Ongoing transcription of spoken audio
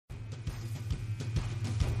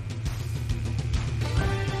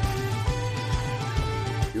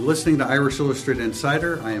You're listening to Irish Illustrated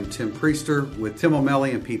Insider. I am Tim Priester with Tim O'Malley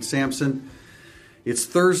and Pete Sampson. It's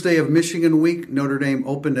Thursday of Michigan week. Notre Dame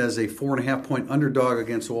opened as a 4.5-point underdog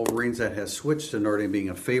against Wolverines. That has switched to Notre Dame being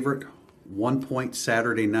a favorite. 1 point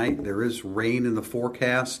Saturday night. There is rain in the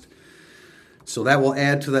forecast. So that will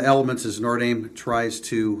add to the elements as Notre Dame tries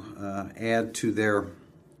to add to their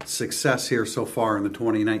success here so far in the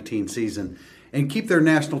 2019 season and keep their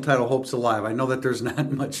national title hopes alive. I know that there's not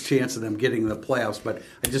much chance of them getting the playoffs, but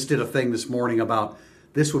I just did a thing this morning about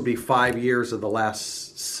this would be 5 years of the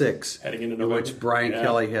last 6 heading into in November, which Brian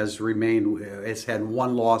Kelly has had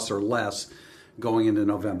one loss or less going into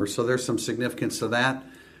November. So there's some significance to that.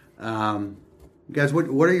 Guys, what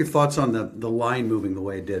are your thoughts on the line moving the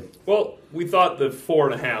way it did? Well, we thought the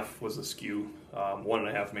 4.5 was a skew.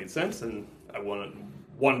 1.5 made sense, and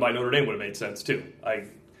one by Notre Dame would have made sense too.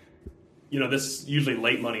 This usually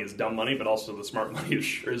late money is dumb money, but also the smart money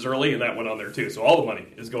is early, and that went on there too. So all the money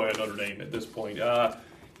is going on Notre Dame at this point.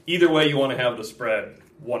 Either way, you want to have the spread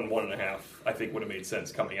 1.5. I think would have made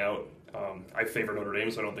sense coming out. I favor Notre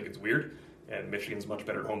Dame, so I don't think it's weird. And Michigan's much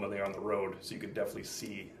better at home than they are on the road, so you could definitely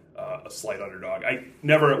see a slight underdog.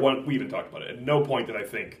 We even talked about it. At no point did I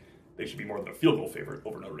think they should be more than a field goal favorite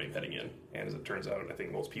over Notre Dame heading in. And as it turns out, I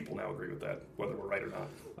think most people now agree with that, whether we're right or not.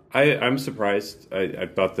 I'm surprised. I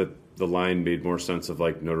thought that the line made more sense of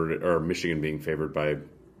like Michigan being favored by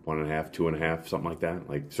 1.5, 2.5, something like that,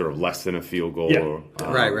 like sort of less than a field goal. Yeah.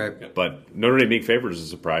 Right. But Notre Dame being favored is a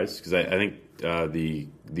surprise because I think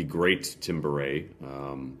the great Tim Beret,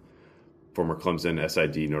 former Clemson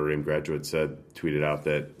SID Notre Dame graduate, tweeted out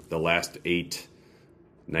that the last 8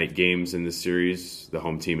 night games in this series, the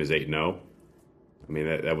home team is 8-0. I mean,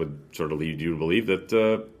 that would sort of lead you to believe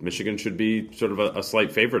that Michigan should be sort of a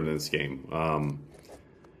slight favorite in this game.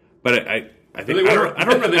 But I think I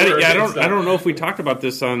don't know if we talked about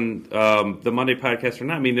this on the Monday podcast or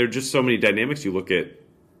not. I mean, there are just so many dynamics. You look at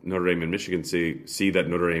Notre Dame and Michigan, see that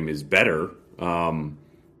Notre Dame is better.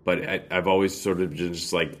 But I've always sort of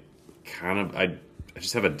just like I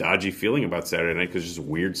just have a dodgy feeling about Saturday night because just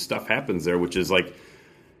weird stuff happens there, which is like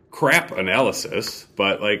crap analysis,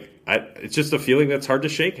 but like it's just a feeling that's hard to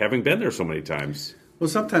shake, having been there so many times. Well,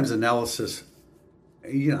 sometimes analysis,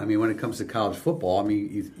 when it comes to college football,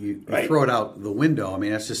 you throw it out the window. I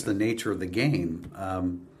mean, that's just the nature of the game.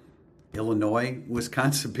 Illinois,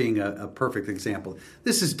 Wisconsin being a perfect example.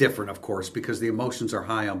 This is different, of course, because the emotions are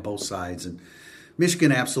high on both sides, and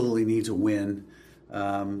Michigan absolutely needs a win.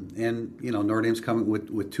 Notre Dame's coming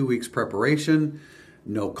with 2 weeks preparation.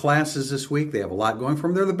 No classes this week. They have a lot going for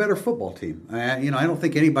them. They're the better football team. I don't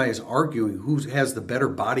think anybody is arguing who has the better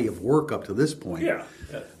body of work up to this point. Yeah.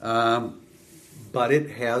 But it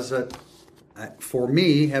has for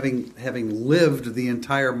me, having lived the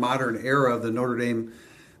entire modern era of the Notre Dame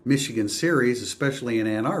Michigan series, especially in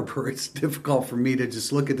Ann Arbor, it's difficult for me to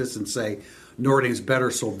just look at this and say Notre Dame's better,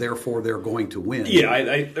 so therefore they're going to win.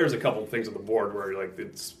 Yeah, there's a couple of things on the board where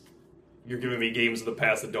you're giving me games of the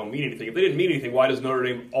past that don't mean anything. If they didn't mean anything, why does Notre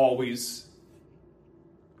Dame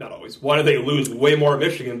why do they lose way more at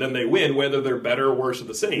Michigan than they win, whether they're better or worse or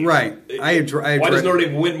the same? Right. Why does Notre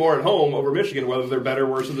Dame win more at home over Michigan, whether they're better,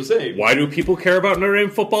 worse, or the same? Why do people care about Notre Dame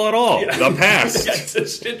football at all? Yeah. The past.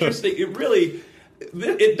 It's interesting.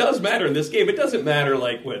 It does matter in this game. It doesn't matter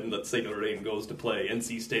like when, let's say, Notre Dame goes to play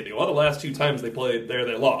NC State. The last 2 times they played there,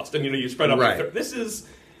 they lost. And, you spread out. Right.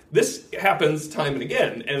 This happens time and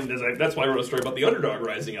again, and that's why I wrote a story about the underdog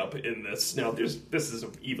rising up in this. Now, this is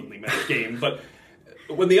an evenly matched game, but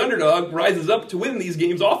when the underdog rises up to win these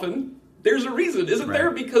games often, there's a reason, isn't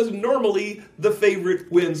there? Because normally the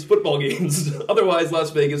favorite wins football games. Otherwise, Las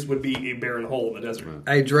Vegas would be a barren hole in the desert.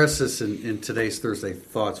 I address this in today's Thursday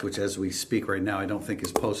Thoughts, which as we speak right now I don't think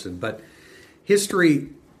is posted, but history,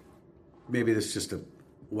 maybe this is just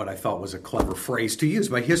what I thought was a clever phrase to use,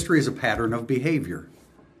 but history is a pattern of behavior.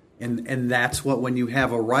 And that's what, when you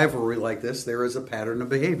have a rivalry like this, there is a pattern of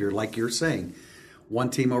behavior, like you're saying.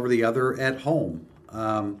 One team over the other at home.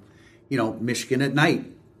 Michigan at night,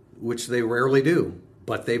 which they rarely do,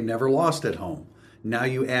 but they've never lost at home. Now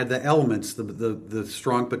you add the elements, the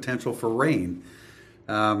strong potential for rain.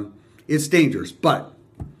 It's dangerous, but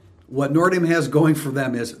what Notre Dame has going for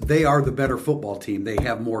them is they are the better football team. They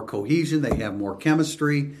have more cohesion. They have more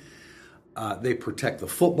chemistry. They protect the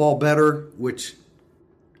football better, which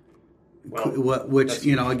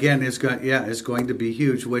again is going to be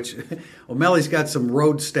huge. Which O'Malley's got some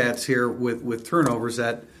road stats here with turnovers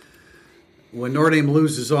that when Notre Dame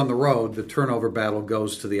loses on the road, the turnover battle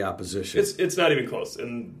goes to the opposition. It's not even close,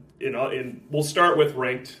 and we'll start with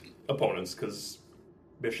ranked opponents because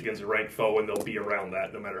Michigan's a ranked foe and they'll be around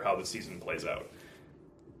that no matter how the season plays out.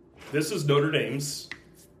 This is Notre Dame's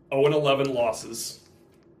 0-11 losses.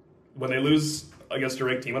 When they lose against a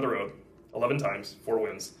ranked team on the road, 11 times, 4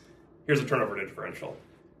 wins. Here's a turnover differential.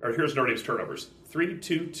 Or here's Notre Dame's turnovers.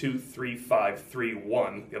 3-2-2, 3-5,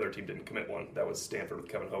 3-1. The other team didn't commit one. That was Stanford with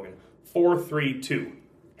Kevin Hogan. 4-3-2,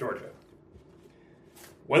 Georgia.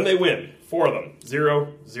 When they win, 4 of them,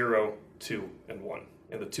 0, 0, 2, and 1.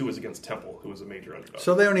 And the 2 is against Temple, who was a major underdog.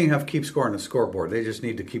 So they don't even have to keep scoring the scoreboard. They just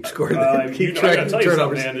need to keep scoring. Keep I got to tell you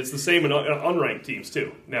something, man. It's the same in unranked teams,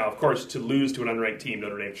 too. Now, of course, to lose to an unranked team,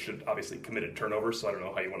 Notre Dame should obviously committed turnovers, so I don't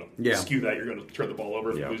know how you want to skew that. You're going to turn the ball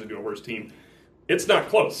over if you're losing to a worse team. It's not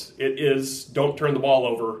close. It is don't turn the ball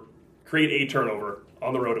over, create a turnover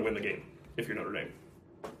on the road and win the game if you're Notre Dame.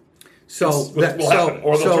 So that will happen,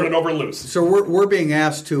 or they'll turn it over and lose. So we're being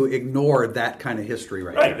asked to ignore that kind of history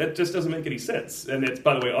right now. Right, that just doesn't make any sense. And it's,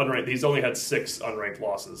 by the way, unranked. He's only had 6 unranked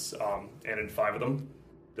losses, and in 5 of them,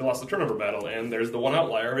 they lost the turnover battle. And there's the one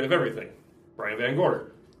outlier of everything, Brian Van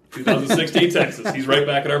Gorder, 2016 Texas. He's right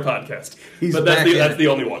back at our podcast. But that's the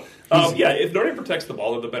only one. If Notre Dame protects the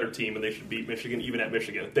ball, they're the better team, and they should beat Michigan even at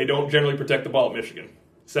Michigan. They don't generally protect the ball at Michigan.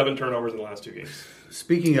 7 turnovers in the last 2 games.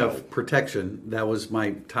 Speaking of protection, that was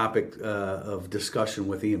my topic of discussion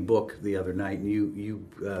with Ian Book the other night, and you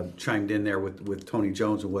chimed in there with Tony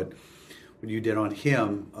Jones and what you did on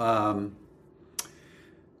him.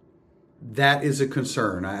 That is a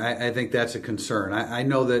concern. I think that's a concern. I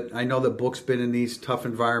know that Book's been in these tough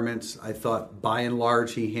environments. I thought by and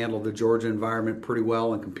large he handled the Georgia environment pretty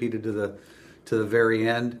well and competed to the very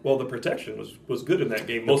end. Well, the protection was good in that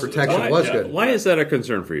game. Most of the protection time. was good. Why is that a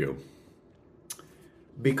concern for you?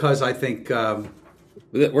 Because I think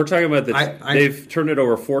we're talking about they've turned it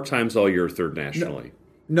over 4 times all year, third nationally.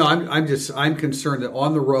 No, I'm concerned that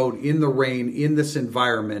on the road, in the rain, in this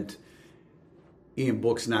environment, Ian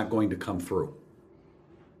Book's not going to come through.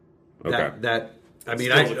 Okay.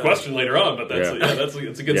 There's a question later on, but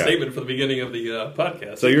it's a good statement for the beginning of the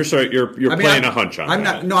podcast. So you're playing a hunch on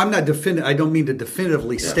that. I'm not definitive. I don't mean to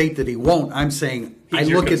definitively state that he won't. I'm saying I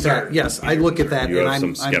look at that. Yes, I look at that, and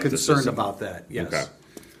I'm concerned about that. Yes. Okay.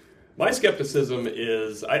 My skepticism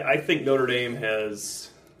is I think Notre Dame has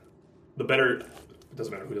the better. It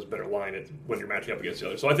doesn't matter who has better line when you're matching up against the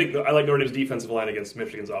other. So I like Notre Dame's defensive line against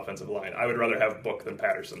Michigan's offensive line. I would rather have Book than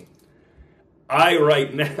Patterson.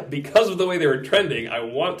 Right now, because of the way they were trending, I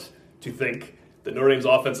want to think that Notre Dame's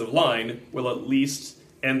offensive line will at least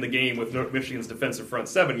end the game with Michigan's defensive front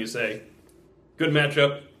 7. You say, good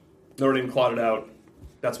matchup, Notre Dame clawed it out.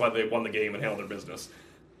 That's why they won the game and handled their business.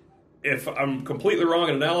 If I'm completely wrong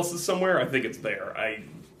in analysis somewhere, I think it's there.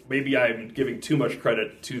 Maybe I'm giving too much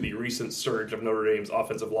credit to the recent surge of Notre Dame's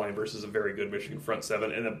offensive line versus a very good Michigan front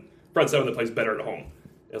 7, and a front 7 that plays better at home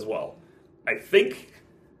as well. I think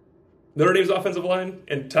Notre Dame's offensive line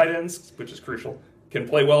and tight ends, which is crucial, can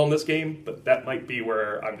play well in this game, but that might be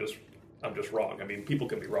where I'm just wrong. I mean, people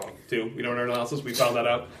can be wrong too. In our analysis, we found that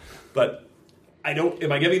out. But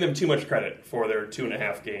am I giving them too much credit for their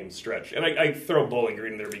 2.5 game stretch? And I throw Bowling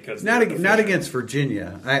Green in there because not against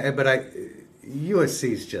Virginia, but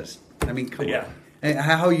USC's just. I mean, come on.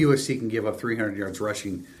 How USC can give up 300 yards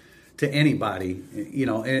rushing to anybody,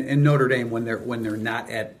 and Notre Dame when they're not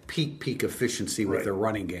at peak efficiency with their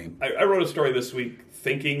running game. I wrote a story this week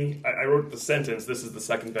thinking, I wrote the sentence, this is the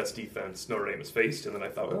second best defense Notre Dame has faced, and then I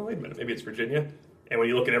thought, well, wait a minute, maybe it's Virginia. And when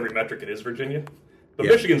you look at every metric, it is Virginia. But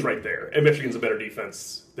Michigan's right there, and Michigan's a better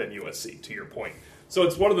defense than USC, to your point. So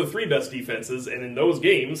it's one of the 3 best defenses, and in those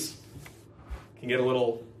games, can get a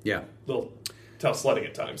little tough sledding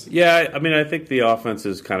at times. Yeah, I mean, I think the offense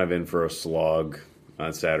is kind of in for a slog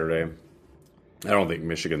on Saturday. I don't think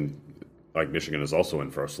Michigan is also in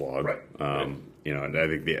for a slog. Right. And I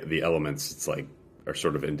think the elements are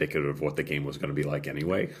sort of indicative of what the game was going to be like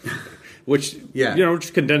anyway, which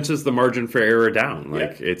just condenses the margin for error down.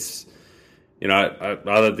 It's I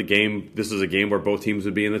thought the game. This is a game where both teams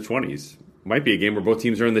would be in the 20s. Might be a game where both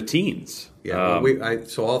teams are in the teens. Yeah,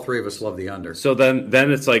 so all 3 of us love the under. So then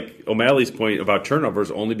it's like O'Malley's point about turnovers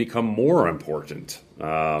only become more important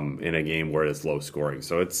in a game where it's low scoring.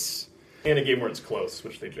 So it's in a game where it's close,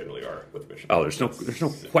 which they generally are with Michigan. Oh, there's no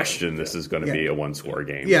question this is going to be a 1-score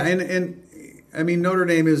game. Yeah, and I mean Notre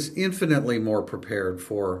Dame is infinitely more prepared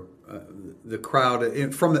for the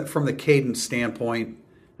crowd from the cadence standpoint.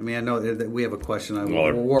 I mean, I know that we have a question.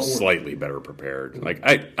 We're slightly better prepared.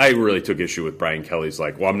 I really took issue with Brian Kelly's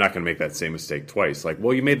I'm not going to make that same mistake twice.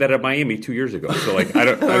 Well, you made that at Miami 2 years ago. So I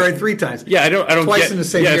don't. All right, 3 times. Yeah, I don't. Twice get, in the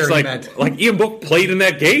same year. It's Ian Book played in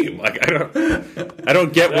that game. I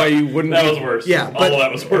don't get why you wouldn't. That was worse. Yeah, all of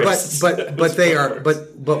that was worse. But they are.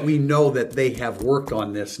 But but we know that they have worked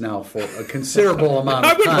on this now for a considerable amount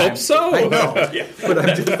of I would time. hope so. I know. Yeah, But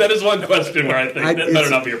I'm just, that is one question where I think that it's- better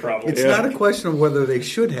not be a problem. it's not a question of whether they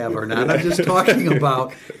should have or not. I'm just talking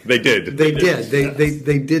about They did. they did.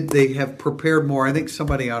 They did. They have prepared more. I think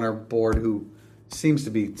somebody on our board who seems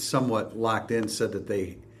to be somewhat locked in said that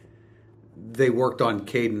they worked on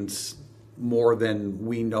cadence more than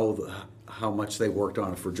we know how much they worked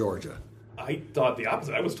on it for Georgia. I thought the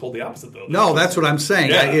opposite. I was told the opposite, though. No, that's what I'm saying.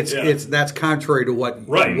 Yeah, It's that's contrary to what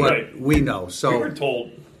Right. we know. So We were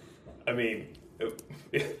told, I mean,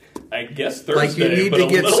 I guess Thursday, like you need but to a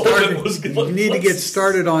get little started. bit was You need to get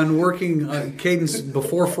started on working cadence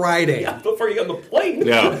before Friday. Yeah, before you got on the plane.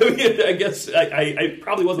 Yeah. I mean, I guess I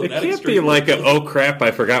probably wasn't It that can't extreme. be like a, oh crap,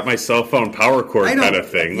 I forgot my cell phone power cord I don't, kind of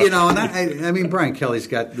thing. you know. And I mean, Brian Kelly's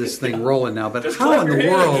got this thing rolling now. But Just how clap in your the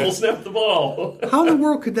hands, we'll world? snap the ball. How in the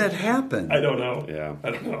world could that happen? I don't know. Yeah.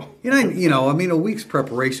 I don't know. I mean, a week's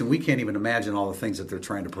preparation. We can't even imagine all the things that they're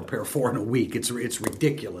trying to prepare for in a week. It's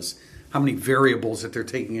ridiculous how many variables that they're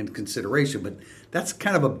taking into consideration. But that's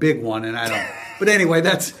kind of a big one, and I don't. But anyway,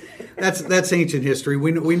 that's ancient history.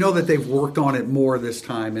 We know that they've worked on it more this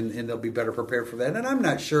time, and they'll be better prepared for that. And I'm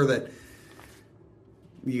not sure that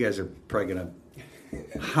you guys are probably going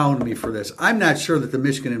to hound me for this. I'm not sure that the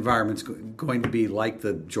Michigan environment's going to be like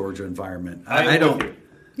the Georgia environment. I don't.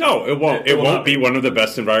 No, it won't. It will won't not be be. one of the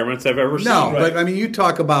best environments I've ever seen. No, Right. but I mean, you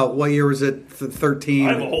talk about what year was it? 13.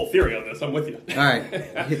 I have a whole theory on this. I'm with you. All right,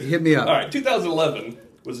 hit me up. All right, 2011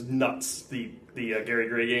 was nuts. The Gary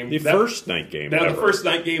Gray game. The first night game. That was ever. the first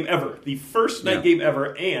night game ever. The first night Yeah. game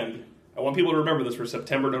ever, and I want people to remember this for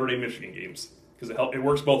September Notre Dame Michigan games because it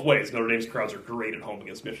works both ways. Notre Dame's crowds are great at home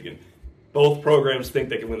against Michigan. Both programs think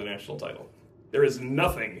they can win the national title. There is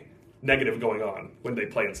nothing negative going on when they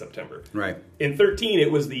play in September. Right. In 13, it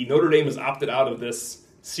was the Notre Dame has opted out of this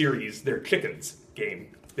series, their Chickens game.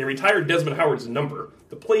 They retired Desmond Howard's number.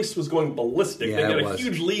 The place was going ballistic. Yeah, They got it a was.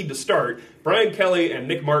 huge lead to start. Brian Kelly and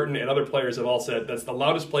Nick Martin and other players have all said, that's the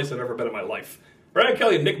loudest place I've ever been in my life. Brian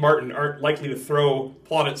Kelly and Nick Martin aren't likely to throw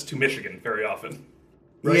plaudits to Michigan very often.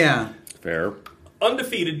 Right? Yeah. Fair.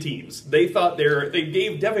 Undefeated teams. They thought they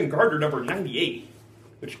gave Devin Gardner number 98,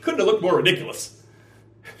 which couldn't have looked more ridiculous.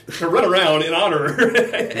 To run around in honor.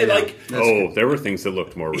 And like, There were things that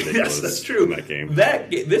looked more ridiculous. yes, that's true. In that game.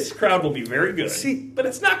 This crowd will be very good. See- but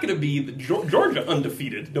it's not going to be the Georgia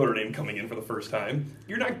undefeated Notre Dame coming in for the first time.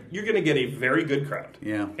 You're going to get a very good crowd.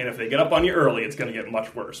 Yeah. And if they get up on you early, it's going to get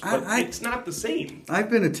much worse. But I- it's not the same. I've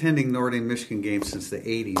been attending Notre Dame Michigan games since the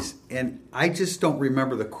 80s, and I just don't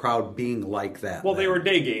remember the crowd being like that. Well, they then. were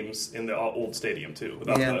day games in the old stadium too.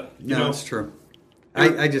 Without Yeah, the, that's true.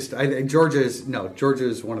 Georgia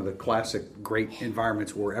is one of the classic great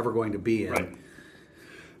environments we're ever going to be in. Right.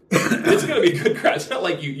 It's going to be a good crowd. It's not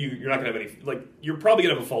like you're not going to have any, like, you're probably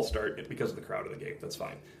going to have a false start because of the crowd of the game. That's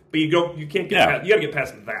fine. But you can't get past, you got to get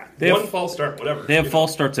past that. They have- One false start, whatever. They have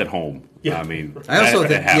false starts at home. Yeah. I mean, I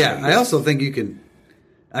happens. also think you can.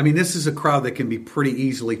 I mean, this is a crowd that can be pretty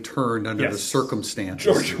easily turned under Yes. the circumstances.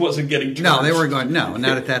 Georgia wasn't getting turned. No, they weren't going. No,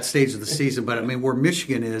 not at that stage of the season. But I mean, where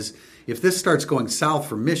Michigan is, if this starts going south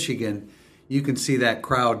for Michigan, you can see that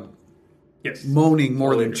crowd Yes. moaning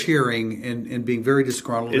more Totally than agree. cheering and being very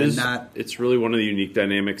disgruntled and not. It's really one of the unique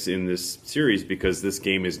dynamics in this series because this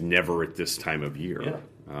game is never at this time of year.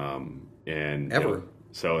 Yeah. And Ever.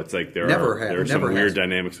 So it's like there Never are some has. weird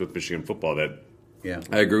dynamics with Michigan football that Yeah.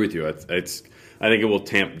 I agree with you. I think it will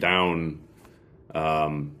tamp down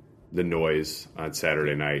the noise on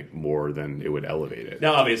Saturday night more than it would elevate it.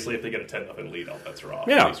 Now, obviously, if they get a 10-0 lead, all bets are off.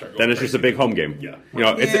 Yeah, They start going then it's just a crazy. big home game. Yeah. You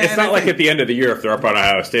know, it's Yeah, it's and not I like think- at the end of the year if they're up on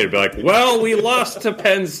Ohio State, it'd be like, well, we lost to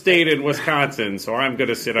Penn State and Wisconsin, so I'm going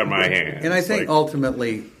to sit on my hands. And I think Like,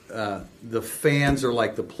 ultimately, the fans are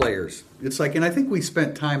like the players. It's like, and I think we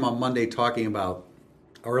spent time on Monday talking about,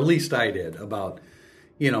 or at least I did, about,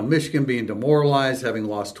 Michigan being demoralized, having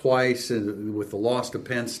lost twice, and with the loss to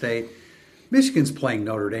Penn State. Michigan's playing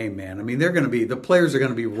Notre Dame, man. I mean, the players are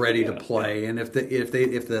going to be ready to play, and if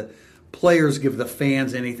the players give the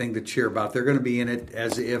fans anything to cheer about, they're going to be in it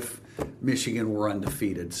as if Michigan were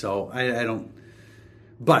undefeated. So I don't.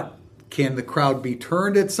 But can the crowd be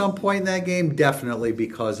turned at some point in that game? Definitely,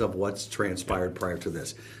 because of what's transpired prior to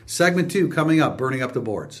this. Segment 2 coming up, burning up the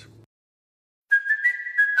boards.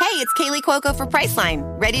 Hey, it's Kaylee Cuoco for Priceline.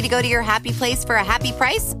 Ready to go to your happy place for a happy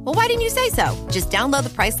price? Well, why didn't you say so? Just download the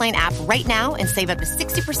Priceline app right now and save up to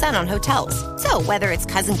 60% on hotels. So whether it's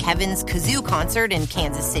Cousin Kevin's Kazoo Concert in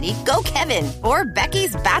Kansas City, go Kevin, or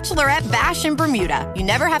Becky's Bachelorette Bash in Bermuda, you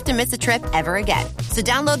never have to miss a trip ever again. So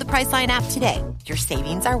download the Priceline app today. Your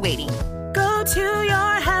savings are waiting. Go to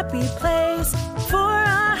your happy place for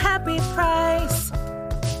a happy price.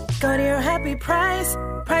 Go to your happy price,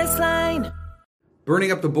 Priceline.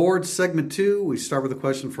 Burning up the board, segment 2. We start with a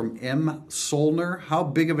question from M. Solner. How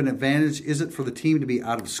big of an advantage is it for the team to be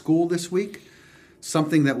out of school this week?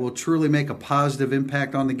 Something that will truly make a positive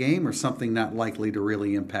impact on the game, or something not likely to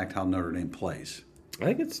really impact how Notre Dame plays? I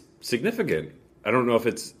think it's significant. I don't know if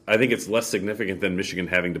I think it's less significant than Michigan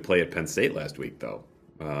having to play at Penn State last week, though.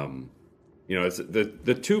 It's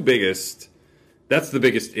the two biggest. That's the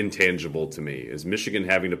biggest intangible to me, is Michigan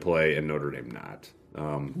having to play and Notre Dame not.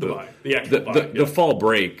 The fall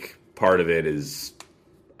break part of it is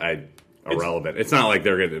irrelevant. It's not like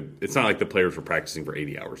the players were practicing for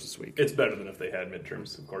 80 hours this week. It's better than if they had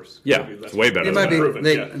midterms, of course. Yeah, it's way better. It might be.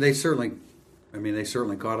 They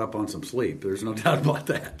certainly caught up on some sleep. There's no doubt about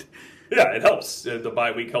that. Yeah, it helps. The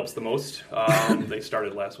bye week helps the most. They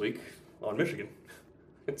started last week on Michigan.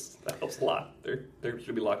 That helps a lot. They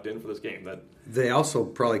should be locked in for this game. They also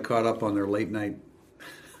probably caught up on their late night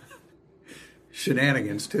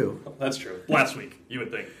shenanigans too. That's true. Last week, you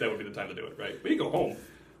would think that would be the time to do it, right? But you go home.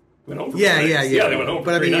 Went home for yeah. They went home.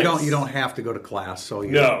 But for 3 nights. you don't have to go to class, so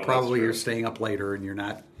you're staying up later and you're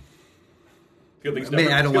not. Good thing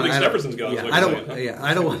Stepherson's gone. I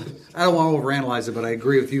don't want to overanalyze it, but I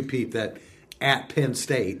agree with you, Pete, that at Penn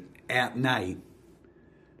State at night.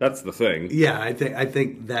 That's the thing. Yeah, I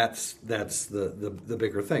think that's the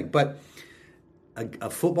bigger thing. But a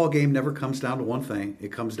football game never comes down to one thing.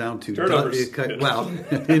 It comes down to turnovers.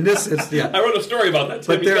 In this sense, yeah. I wrote a story about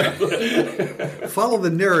that. But follow the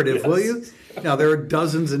narrative, will you? Now, there are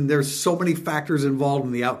dozens, and there's so many factors involved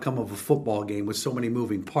in the outcome of a football game with so many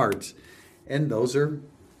moving parts. And those are,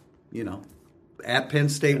 at Penn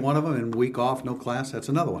State, one of them, and week off, no class, that's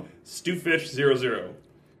another one. Stewfish 0-0.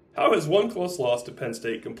 How has one close loss to Penn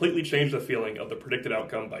State completely changed the feeling of the predicted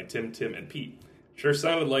outcome by Tim, and Pete? Sure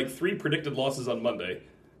sounded like 3 predicted losses on Monday.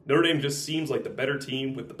 Notre Dame just seems like the better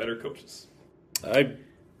team with the better coaches. I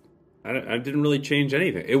didn't really change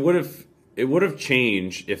anything. It would have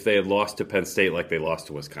changed if they had lost to Penn State like they lost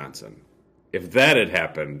to Wisconsin. If that had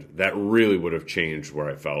happened, that really would have changed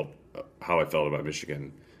how I felt about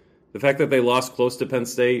Michigan. The fact that they lost close to Penn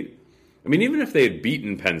State, even if they had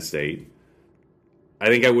beaten Penn State, I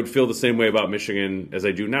think I would feel the same way about Michigan as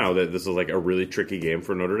I do now, that this is like a really tricky game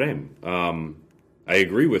for Notre Dame. I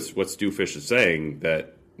agree with what Stewfish is saying,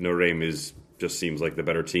 that Notre Dame just seems like the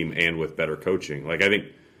better team and with better coaching. Like, I think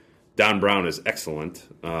Don Brown is excellent.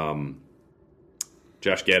 Josh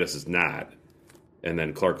Gaddis is not. And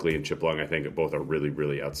then Clark Lee and Chip Long, I think, both are really,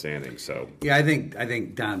 really outstanding. So yeah, I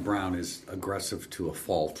think Don Brown is aggressive to a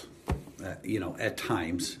fault, at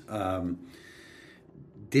times.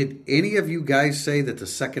 Did any of you guys say that the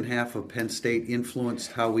second half of Penn State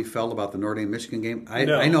influenced how we felt about the Notre Dame-Michigan game?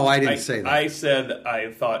 No, I know I didn't say that. I said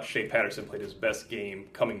I thought Shea Patterson played his best game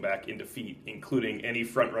coming back in defeat, including any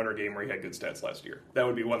front-runner game where he had good stats last year. That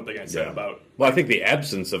would be one thing I said about... Well, I think the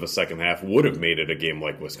absence of a second half would have made it a game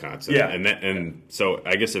like Wisconsin. Yeah. So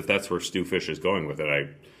I guess if that's where Stewfish is going with it, I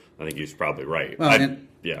think he's probably right.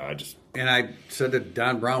 And I said that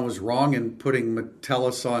Don Brown was wrong in putting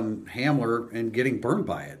Metellus on Hamler and getting burned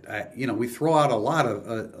by it. We throw out a lot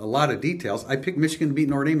of details. I picked Michigan to beat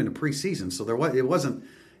Notre Dame in the preseason, so it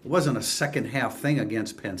wasn't a second half thing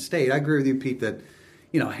against Penn State. I agree with you, Pete, that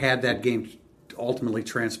had that game ultimately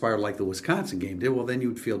transpired like the Wisconsin game did, well, then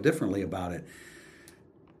you'd feel differently about it.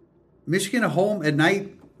 Michigan at home at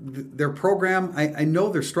night. Their program, I know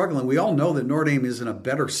they're struggling. We all know that Notre Dame is in a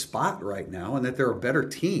better spot right now and that they're a better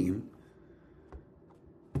team.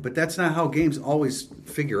 But that's not how games always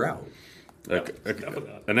figure out.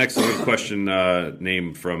 An excellent question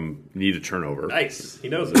name from Need a Turnover. Nice. He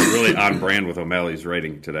knows it. Really on brand with O'Malley's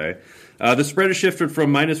writing today. The spread has shifted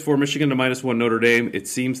from -4 Michigan to -1 Notre Dame. It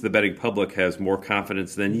seems the betting public has more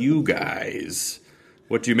confidence than you guys.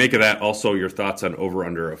 What do you make of that? Also, your thoughts on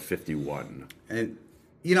over-under of 51. And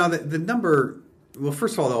the number. Well,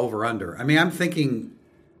 first of all, the over/under. I'm thinking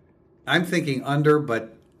under,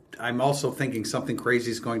 but I'm also thinking something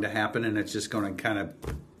crazy is going to happen, and it's just going to kind of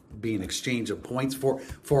be an exchange of points for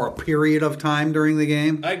a period of time during the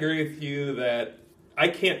game. I agree with you that I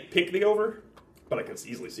can't pick the over, but I can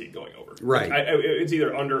easily see it going over. Right. It's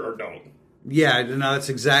either under or don't. Yeah, no, that's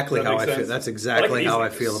exactly how I feel. That's exactly how I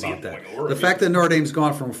feel about that. The fact that Notre Dame's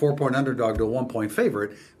gone from a 4-point underdog to a 1-point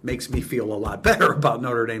favorite makes me feel a lot better about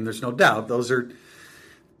Notre Dame. There's no doubt. Those are,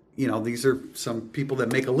 these are some people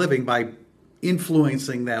that make a living by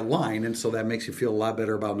influencing that line, and so that makes you feel a lot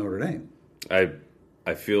better about Notre Dame.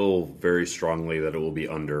 I feel very strongly that it will be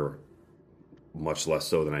under, much less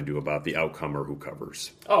so than I do about the outcome or who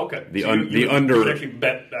covers. Oh, okay. The under. You would actually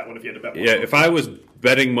bet that one if you had to bet one. If I was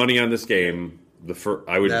betting money on this game,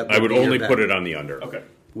 I would only put it on the under. Okay.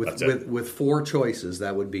 With 4 choices,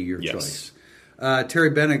 that would be your Yes. choice. Terry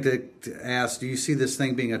Benedict asked, do you see this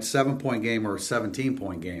thing being a 7-point game or a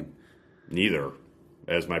 17-point game? Neither,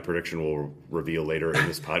 as my prediction will reveal later in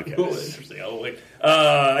this podcast. Oh, interesting.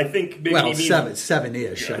 I think maybe Well, he means,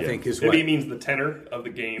 7-ish, I think, is maybe what. he means the tenor of the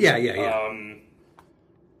game. Yeah.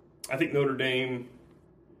 I think Notre Dame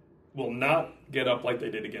will not get up like they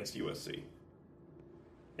did against USC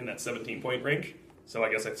in that 17-point range. So I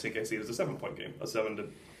guess I see it as a 7-point game, a 7 to.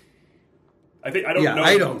 I don't know.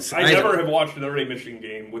 I never have watched a Notre Dame Michigan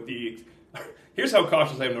game with the. Here's how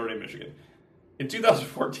cautious I am Notre Dame Michigan. In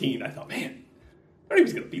 2014, I thought, man, Notre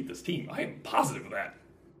Dame's going to beat this team. I am positive of that.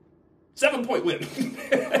 7-point win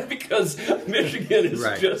because Michigan is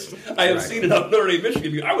just. I have seen enough Notre Dame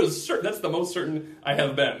Michigan. I was certain. That's the most certain I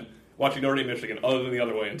have been watching Notre Dame Michigan, other than the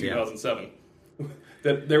other way in 2007.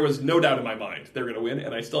 That there was no doubt in my mind they're going to win,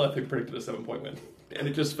 and I still have to predicted a 7-point win, and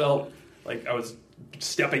it just felt like I was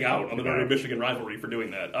stepping out on the Notre Dame Michigan rivalry for doing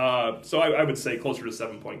that. So I would say closer to a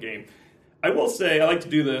 7-point game. I will say I like to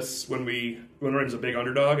do this when Notre Dame's a big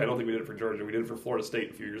underdog. I don't think we did it for Georgia. We did it for Florida State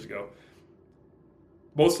a few years ago.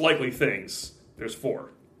 Most likely things, there's 4.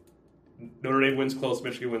 Notre Dame wins close,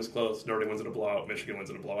 Michigan wins close, Notre Dame wins in a blowout, Michigan wins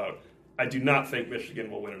in a blowout. I do not think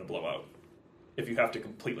Michigan will win in a blowout if you have to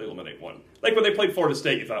completely eliminate one. Like when they played Florida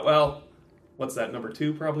State, you thought, well, what's that, number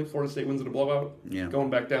 2 probably? Florida State wins in a blowout? Yeah. Going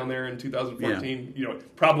back down there in 2014,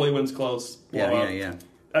 probably wins close, blowout. Yeah.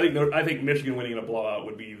 I think Michigan winning in a blowout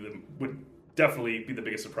would definitely be the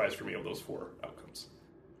biggest surprise for me of those 4 outcomes.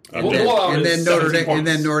 And then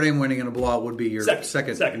Notre Dame winning in a blowout would be your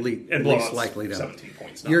second least likely to. 17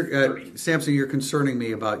 points, not 30. Samson, you're concerning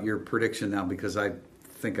me about your prediction now because I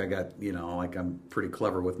think I got, I'm pretty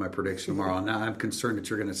clever with my prediction tomorrow. Now I'm concerned that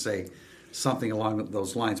you're going to say something along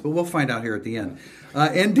those lines, but we'll find out here at the end.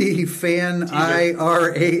 ND Fan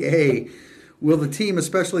IRAA. Will the team,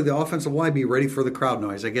 especially the offensive line, be ready for the crowd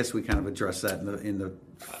noise? I guess we kind of addressed that in the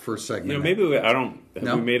first segment. Maybe we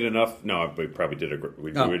made enough? No, we probably did.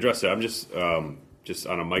 We addressed it. I'm just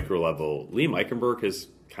on a micro level. Liam Eichenberg has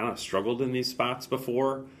kind of struggled in these spots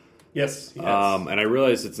before. Yes, he has. And I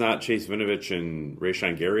realize it's not Chase Vinovich and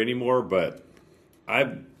Rashawn Gary anymore, but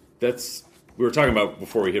we were talking about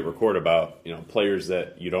before we hit record about players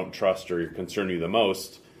that you don't trust or concern you the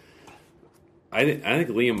most. I think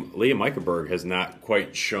Liam Eichenberg has not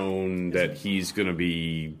quite shown that he's going to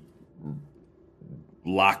be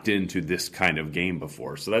locked into this kind of game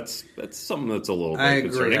before. So that's something that's a little bit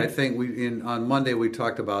concerning. I think on Monday we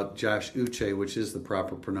talked about Josh Uche, which is the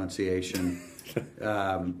proper pronunciation.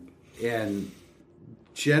 And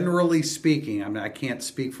generally speaking, I mean, I can't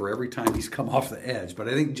speak for every time he's come off the edge, but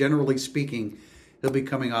I think generally speaking, he'll be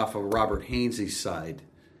coming off of Robert Hainsey's side.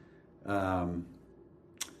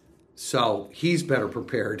 So he's better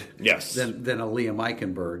prepared than a Liam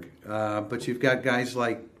Eichenberg. But you've got guys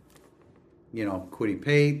like, Kwity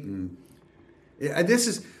Paye. And this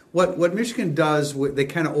is what Michigan does. They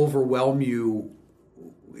kind of overwhelm you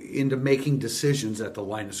into making decisions at the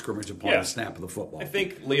line of scrimmage upon the snap of the football. I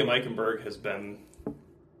think Liam Eichenberg has been,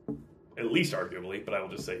 at least arguably, but I will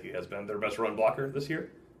just say he has been their best run blocker this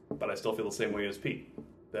year. But I still feel the same way as Pete,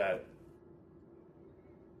 that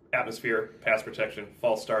atmosphere, pass protection,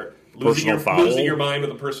 false start, losing your mind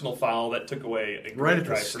with a personal foul that took away a right at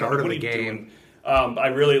the start of the game. I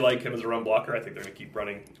really like him as a run blocker. I think they're going to keep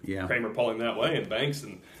running Kramer pulling that way and Banks.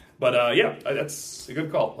 That's a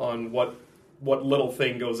good call on what little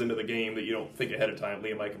thing goes into the game that you don't think ahead of time.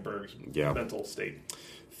 Liam Eichenberg's mental state.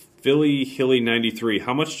 Philly Hilly 93.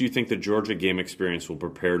 How much do you think the Georgia game experience will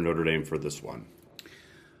prepare Notre Dame for this one?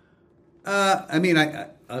 A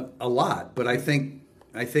lot, but I think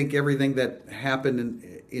everything that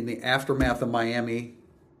happened in the aftermath of Miami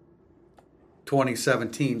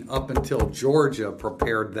 2017 up until Georgia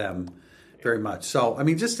prepared them very much. So,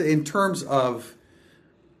 just in terms of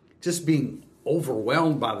just being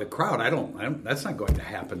overwhelmed by the crowd, that's not going to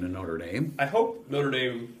happen to Notre Dame. I hope Notre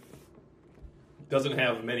Dame doesn't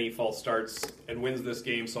have many false starts and wins this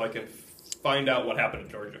game so I can find out what happened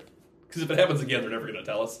to Georgia. Because if it happens again, they're never going to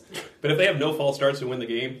tell us. But if they have no false starts and win the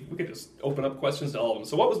game, we could just open up questions to all of them.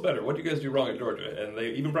 So what was better? What did you guys do wrong at Georgia? And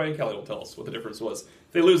even Brian Kelly will tell us what the difference was.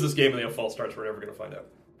 If they lose this game and they have false starts, we're never going to find out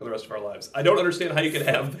for the rest of our lives. I don't understand how you could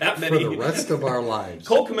have that many. For the rest of our lives.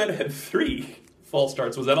 Cole Kmet had 3 false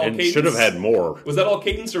starts. Was that all Cadence? Should have had more. Was that all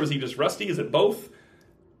Cadence, or was he just rusty? Is it both?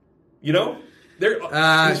 He's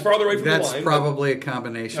farther away from the line. That's probably a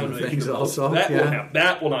combination of things also.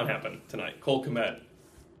 That will not happen tonight. Cole Kmet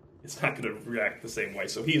is not going to react the same way,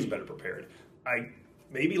 so he is better prepared.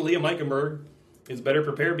 Maybe Liam Eichenberg is better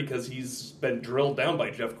prepared because he's been drilled down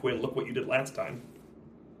by Jeff Quinn. Look what you did last time.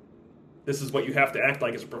 This is what you have to act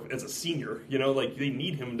like as a senior. Like they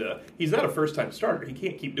need him to. He's not a first-time starter. He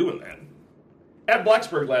can't keep doing that. At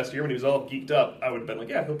Blacksburg last year, when he was all geeked up, I would have been like,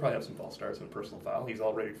 yeah, he'll probably have some false starts and a personal foul. He's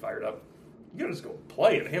already fired up. You got to just go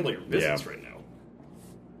play and handle your business right now.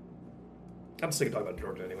 I'm sick of talking about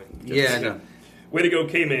Georgia anyway. Yeah, I know. Way to go,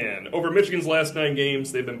 K-Man. Over Michigan's last 9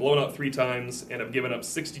 games, they've been blown out 3 times and have given up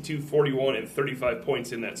 62, 41, and 35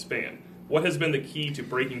 points in that span. What has been the key to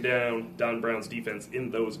breaking down Don Brown's defense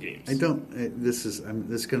in those games? This is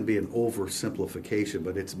going to be an oversimplification,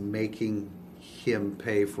 but it's making him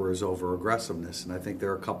pay for his over-aggressiveness, and I think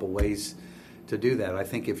there are a couple ways to do that. I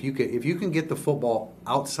think if you can get the football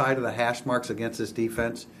outside of the hash marks against this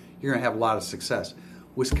defense, you're going to have a lot of success.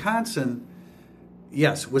 Wisconsin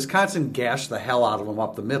gashed the hell out of them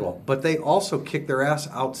up the middle, but they also kicked their ass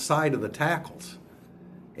outside of the tackles.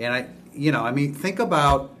 And think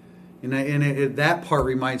about, and that part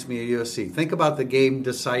reminds me of USC. Think about the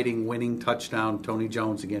game-deciding winning touchdown Tony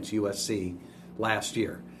Jones against USC last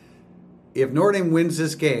year. If Notre Dame wins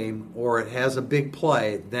this game or it has a big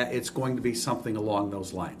play, that it's going to be something along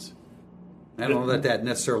those lines. I don't know that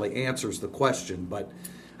necessarily answers the question, but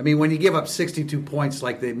when you give up 62 points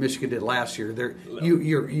like Michigan did last year,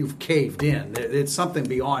 you've caved in. It's something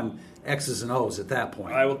beyond X's and O's at that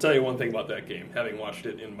point. I will tell you one thing about that game, having watched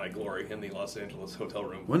it in my glory in the Los Angeles hotel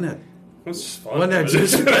room. Wasn't that? It was fun. That's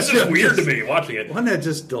just weird to me watching it. Wasn't that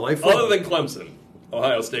just delightful? Other than Clemson,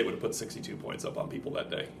 Ohio State would have put 62 points up on people that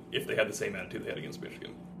day if they had the same attitude they had against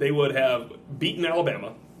Michigan. They would have beaten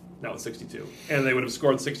Alabama, now it's 62, and they would have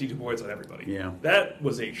scored 62 points on everybody. Yeah. That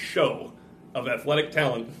was a show of athletic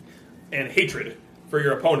talent and hatred for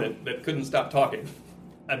your opponent that couldn't stop talking.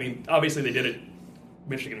 Obviously they did it.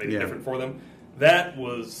 Michigan made it different for them. That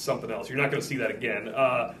was something else. You're not going to see that again.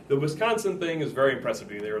 The Wisconsin thing is very impressive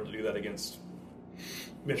to me. They were able to do that against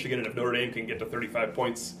Michigan, and if Notre Dame can get to 35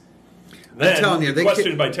 points, then I'm telling you, the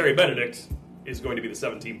question by Terry Benedict is going to be the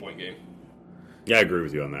 17-point game. Yeah, I agree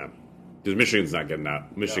with you on that. Because Michigan's not getting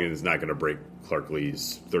out. Michigan's not going to break Clark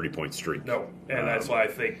Lee's 30-point streak. No, and that's why I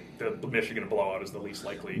think the Michigan blowout is the least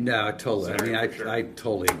likely. No, totally. I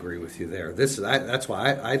totally agree with you there. That's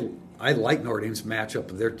why I like Notre Dame's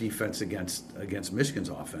matchup of their defense against Michigan's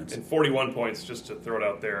offense. And 41 points, just to throw it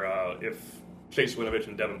out there, if Chase Winovich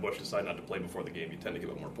and Devin Bush decide not to play before the game, you tend to give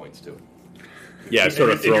up more points too. Yeah, if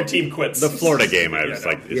your team quits. The Florida game,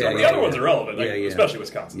 the other ones are relevant, especially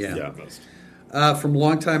Wisconsin. Yeah. From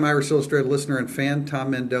longtime Irish Illustrated listener and fan, Tom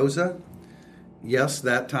Mendoza. Yes,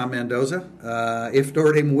 that Tom Mendoza. If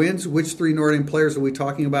Notre Dame wins, which 3 Notre Dame players are we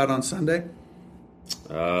talking about on Sunday?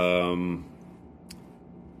 Ian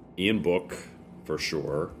Book, for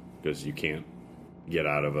sure, because you can't get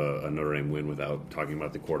out of a Notre Dame win without talking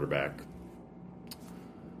about the quarterback.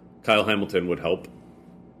 Kyle Hamilton would help.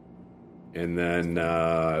 And then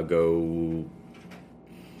go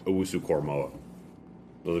Owusu Koromoa.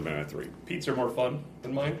 Those are my 3. Pete's are more fun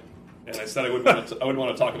than mine. And I said I would want to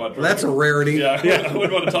talk about Georgia. That's a rarity. Yeah, I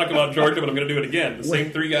would want to talk about Georgia, but I'm going to do it again. The same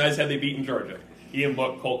 3 guys had they beaten Georgia. Ian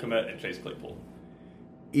Book, Cole Kmet, and Chase Claypool.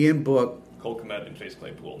 Ian Book. Cole Kmet and Chase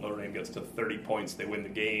Claypool. Notre Dame gets to 30 points. They win the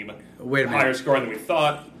game. Wait a minute. Higher scoring than we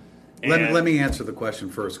thought. Let me answer the question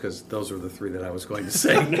first, because those are the 3 that I was going to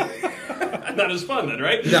say. Not as fun then,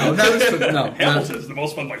 right? No, Hamilton's the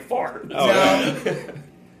most fun by far.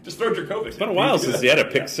 Just throw Djokovic. It's been a while since he had a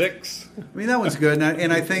pick 6. That one's good,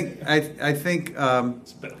 and I think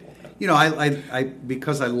it's been I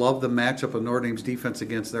because I love the matchup of Notre Dame's defense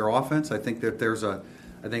against their offense. I think there's a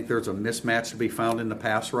mismatch to be found in the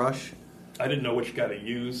pass rush. I didn't know which guy to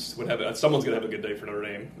use. Someone's going to have a good day for Notre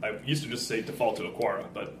Dame. I used to just say default to Aquara,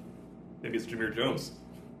 but maybe it's Jameer Jones.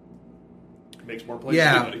 He makes more plays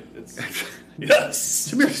than anybody.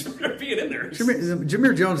 Yes! Jameer being in there.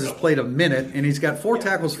 Jameer Jones has played a minute, and he's got 4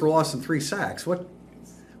 tackles for loss and 3 sacks. What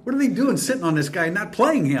are they doing sitting on this guy, not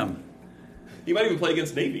playing him? He might even play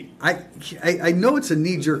against Navy. I know it's a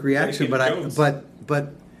knee-jerk reaction, but I don't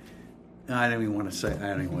even want to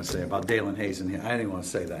say about Dalen Hayes, and I didn't even want to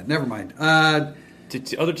say that. Never mind. Other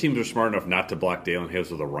teams are smart enough not to block Dalen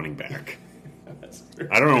Hayes with a running back.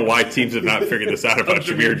 I don't know why teams have not figured this out about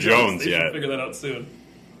Jameer Jones they yet. Should figure that out soon.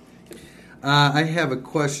 I have a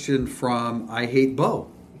question from I Hate Bo,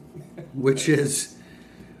 which is,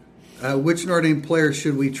 which Notre Dame player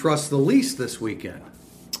should we trust the least this weekend?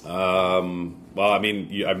 Well, I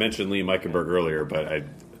mentioned Liam Eichenberg earlier, but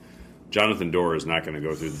Jonathan Dorr is not going to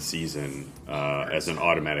go through the season as an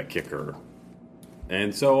automatic kicker.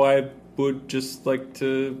 And so I would just like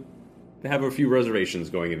to have a few reservations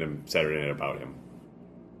going into Saturday night about him.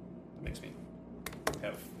 That makes me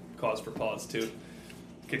have cause for pause, too.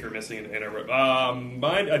 kicker missing in Ann Arbor.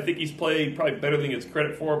 I think he's played probably better than he gets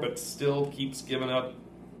credit for, but still keeps giving up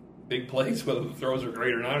big plays, whether the throws are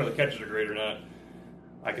great or not, or the catches are great or not.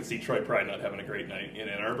 I could see Troy Pride not having a great night in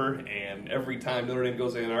Ann Arbor, and every time Notre Dame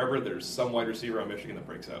goes to Ann Arbor, there's some wide receiver on Michigan that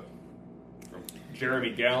breaks out. From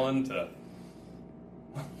Jeremy Gallen to,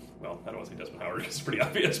 well, I don't want to say Desmond Howard because it's pretty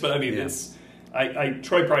obvious, but I mean,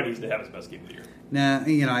 Troy Pride needs to have his best game of the year. Nah,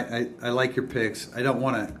 I like your picks. I don't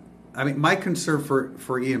want to. I mean, my concern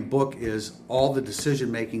for Ian Book is all the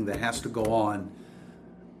decision making that has to go on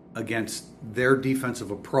against their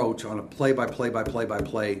defensive approach on a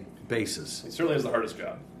play-by-play basis. He certainly has the hardest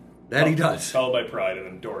job. That he does. Followed by Pride, and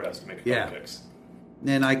then Dorr has to make a couple picks.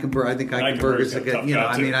 And I think Eichenberg is a good.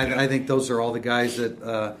 I think those are all the guys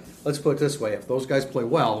that. Let's put it this way: if those guys play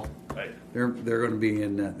well, right, they're going to be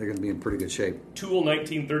in pretty good shape. Tool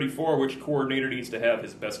 1934. Which coordinator needs to have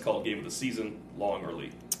his best called game of the season, Long or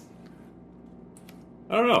Lee?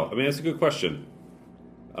 I don't know. I mean, that's a good question.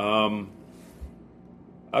 I'll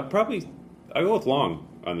go with Long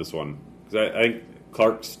on this one because I think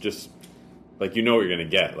Clark's just like what you're going to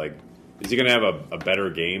get. Like, is he going to have a better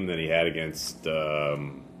game than he had against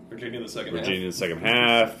Virginia in the second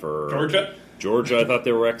half or Georgia? I thought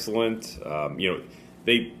they were excellent.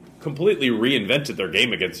 They completely reinvented their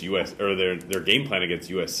game against US or their game plan against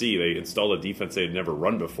USC. They installed a defense they had never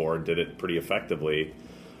run before and did it pretty effectively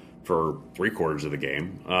for 3/4 of the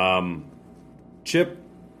game. Chip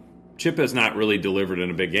has not really delivered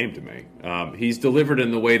in a big game to me. He's delivered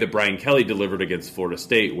in the way that Brian Kelly delivered against Florida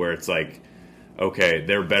State, where it's like, okay,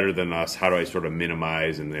 they're better than us. How do I sort of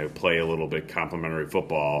minimize and they play a little bit complimentary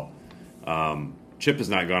football? Chip has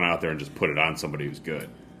not gone out there and just put it on somebody who's good.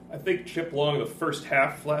 I think Chip Long, the first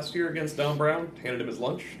half last year against Don Brown, handed him his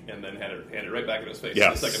lunch and then handed it right back in his face in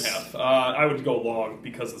the second half. I would go Long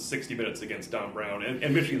because of the 60 minutes against Don Brown,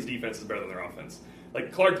 and Michigan's defense is better than their offense.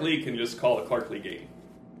 Like, Clark Lee can just call the Clark Lee game,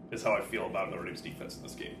 is how I feel about Notre Dame's defense in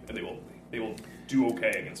this game. And they will do okay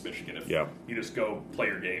against Michigan if you just go play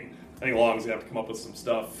your game. I think Long's going to have to come up with some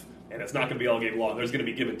stuff, and it's not going to be all game long. There's going to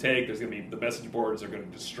be give and take. There's going to be the message boards are going to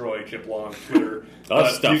destroy Chip Long, Twitter. A lot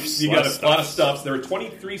of stuff. You got a lot of stuffs. There were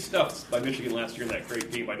 23 stuffs by Michigan last year in that great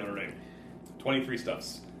game by Notre Dame. 23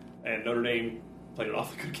 stuffs. And Notre Dame played an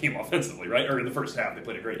awfully good game offensively, right? Or in the first half, they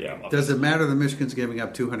played a great game offensively. Does it matter that Michigan's giving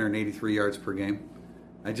up 283 yards per game?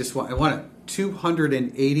 I want it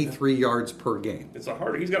 283 yards per game. He's got a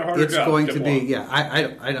harder job. It's going to be, Long.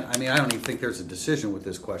 I don't even think there's a decision with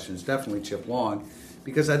this question. It's definitely Chip Long,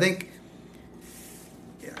 because I think,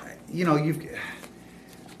 you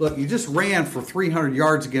just ran for 300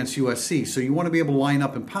 yards against USC, so you want to be able to line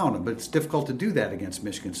up and pound them, but it's difficult to do that against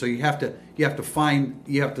Michigan. So you have to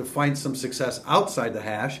find some success outside the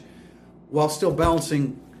hash, while still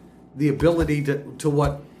balancing the ability to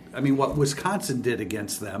what Wisconsin did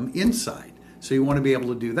against them inside. So you want to be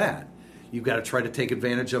able to do that. You've got to try to take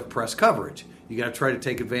advantage of press coverage. You got to try to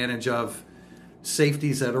take advantage of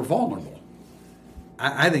safeties that are vulnerable.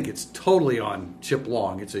 I think it's totally on Chip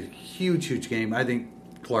Long. It's a huge, huge game. I think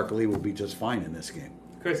Clark Lee will be just fine in this game.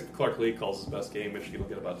 Crazy if Clark Lee calls his best game. Michigan will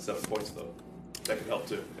get about 7 points, though. That could help,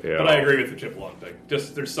 too. Yeah. But I agree with the Chip Long thing.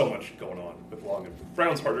 Just there's so much going on with Long.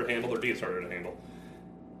 Brown's harder to handle. Their D is harder to handle.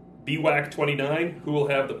 BWAC 29, who will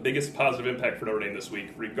have the biggest positive impact for Notre Dame this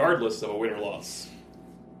week, regardless of a win or loss?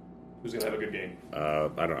 Who's going to have a good game?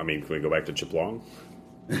 Can we go back to Chip Long?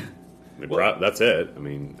 That's it. But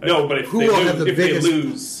if they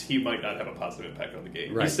lose, he might not have a positive impact on the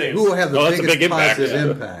game. Right. He's saying, who will have the biggest big impact.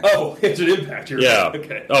 positive impact? Oh, it's an impact. You're right.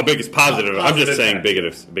 Okay. Oh, biggest positive. I'm just saying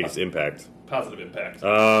impact. biggest impact. Positive impact.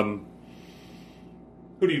 Who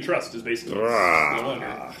do you trust is basically what's going on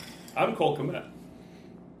here. I'm Cole Kmet.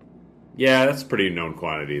 Yeah, that's a pretty known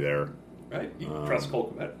quantity there. Right? You trust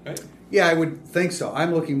Cole Kmet, right? Yeah, I would think so.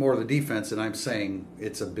 I'm looking more at the defense, and I'm saying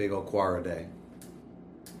it's a big Okwara day.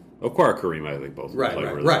 Okwara Kareem, I think both play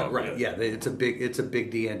really well. Right. Yeah, it's a big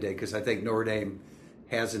DN day because I think Notre Dame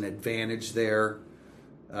has an advantage there.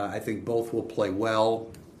 I think both will play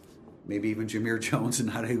well. Maybe even Jameer Jones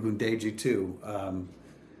and Nada Ogundeji too. I'm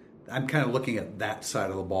kind of looking at that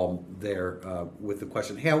side of the ball there with the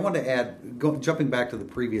question. Hey, I wanted to add, jumping back to the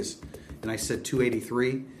previous, and I said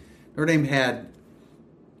 283. Notre Dame had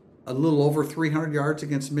a little over 300 yards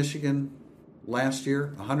against Michigan last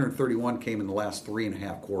year. 131 came in the last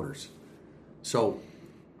 3.5 quarters. So,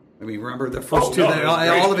 remember the first two?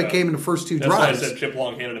 All of it came in the first two drives. That's why I said Chip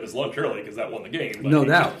Long handed him his lunch early because that won the game. No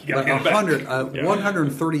doubt. But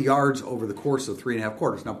 130 yards over the course of 3.5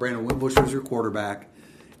 quarters. Now, Brandon Wimbush was your quarterback,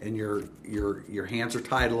 and your hands are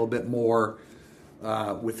tied a little bit more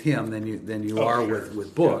with him than you are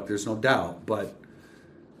with Book. Yeah. There's no doubt. But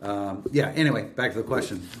Anyway, back to the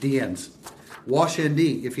question. DNs. Wash ND.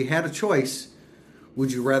 If you had a choice,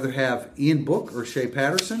 would you rather have Ian Book or Shea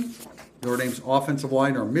Patterson? Notre Dame's offensive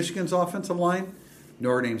line or Michigan's offensive line?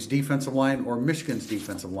 Notre Dame's defensive line or Michigan's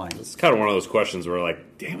defensive line? It's kind of one of those questions where,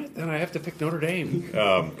 like, damn it, then I have to pick Notre Dame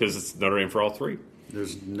because it's Notre Dame for all three.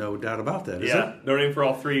 There's no doubt about that, is Yeah, it? Notre Dame for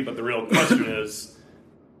all three, but the real question is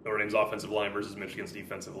Notre Dame's offensive line versus Michigan's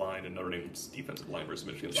defensive line, and Notre Dame's defensive line versus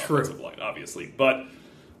Michigan's offensive line, obviously. But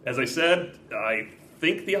as I said, I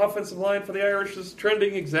think the offensive line for the Irish is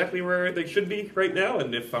trending exactly where they should be right now,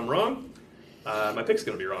 and if I'm wrong, my pick's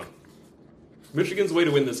going to be wrong. Michigan's way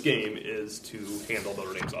to win this game is to handle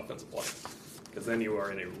Notre Dame's offensive line, because then you are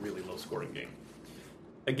in a really low-scoring game.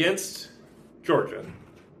 Against Georgia,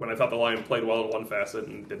 when I thought the line played well in one facet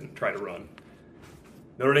and didn't try to run,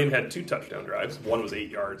 Notre Dame had 2 touchdown drives. One was 8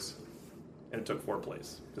 yards, and it took 4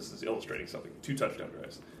 plays. This is illustrating something. 2 touchdown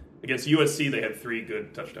drives. Against USC, they had 3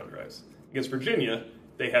 good touchdown drives. Against Virginia,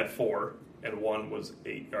 they had 4, and one was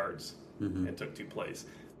 8 yards and took 2 plays.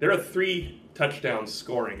 They're a 3-touchdown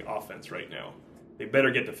scoring offense right now. They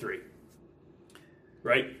better get to 3.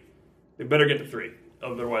 Right? They better get to 3.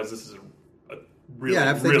 Otherwise, this is a really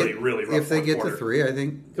rough if they get quarter. to 3, I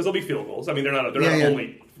think. Because they'll be field goals. I mean, they're not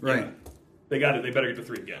only... Right. They got it. They better get to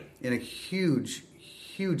 3 again. And a huge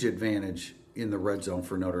advantage in the red zone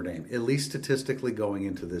for Notre Dame, at least statistically going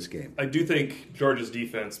into this game. I do think Georgia's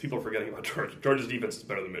defense, people are forgetting about Georgia. Georgia's defense is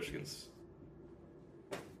better than Michigan's.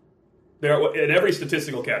 They're, in every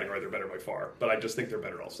statistical category, they're better by far, but I just think they're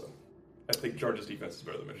better also. I think Georgia's defense is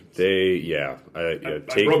better than Michigan's.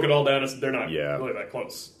 I broke it all down. They're not really that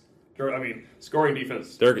close. I mean, scoring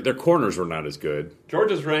defense. Their corners were not as good.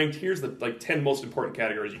 Georgia's ranked, here's the 10 most important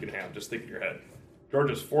categories you can have. Just think in your head.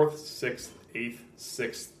 Georgia's 4th, 6th, 8th,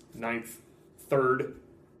 6th, 9th, 3rd,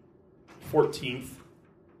 14th.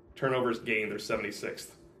 Turnovers gained, they're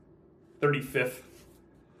 76th. 35th.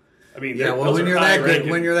 I mean, when you're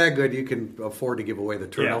that good, you can afford to give away the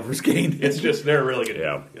turnovers gained. It's just they're really good.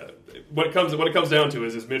 Yeah. What it comes down to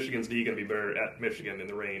is Michigan's D going to be better at Michigan in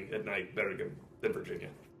the rain at night, better than Virginia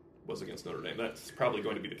was against Notre Dame? That's probably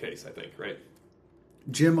going to be the case, I think, right?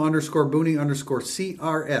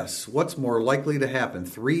 Jim_Booney_CRS. What's more likely to happen?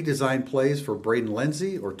 3 design plays for Braden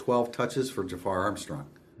Lenzy or 12 touches for Jafar Armstrong?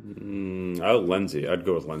 Lenzy. I'd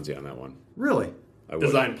go with Lenzy on that one. Really?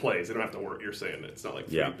 Design plays. They don't have to work. You're saying it's not like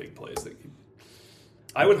 3 big plays.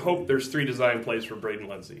 I would hope there's 3 design plays for Braden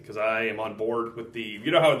Lenzy because I am on board with the.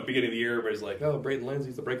 You know how at the beginning of the year everybody's like, "Oh, Braden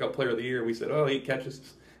Lenzy's the breakout player of the year." We said, "Oh, 8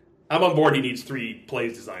 catches." I'm on board. He needs 3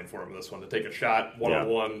 plays designed for him. This one to take a shot,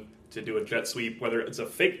 one-on-one, to do a jet sweep. Whether it's a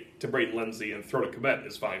fake to Braden Lenzy and throw to Kmet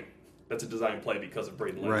is fine. That's a design play because of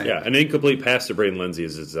Braden Lenzy. Right. Yeah, an incomplete pass to Braden Lenzy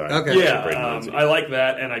is a design. Okay. Yeah, I like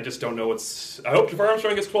that, and I just don't know what's. I hope Jafar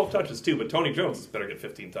Armstrong gets 12 touches too, but Tony Jones better get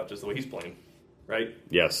 15 touches the way he's playing, right?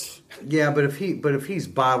 Yes. Yeah, but if he's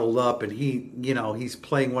bottled up and he's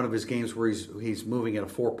playing one of his games where he's moving at a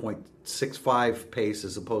 4.65 pace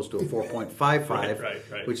as opposed to a 4.55,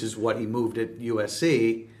 right. which is what he moved at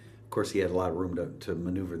USC. Of course, he had a lot of room to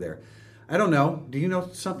maneuver there. I don't know. Do you know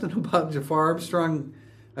something about Jafar Armstrong?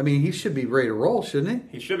 I mean, he should be ready to roll, shouldn't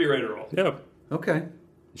he? He should be ready to roll. Yeah. Okay.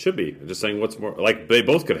 It should be. I'm just saying what's more... Like, they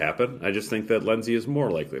both could happen. I just think that Lenzy is more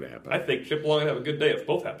likely to happen. I think Chip will have a good day if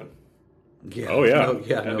both happen. Yeah. Oh, yeah. No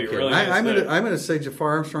That'd be kidding. really nice I'm day. going to say Jafar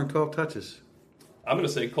Armstrong 12 touches. I'm going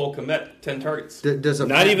to say Cole Kmet 10 targets.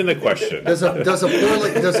 Not even the question. Does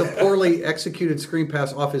a poorly executed screen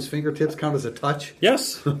pass off his fingertips count as a touch?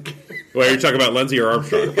 Yes. Well, are you talking about Lenzy or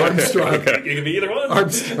Armstrong? Armstrong. It can be either one.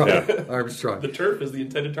 Armstrong. The turf is the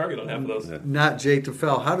intended target on half of those. Not Jay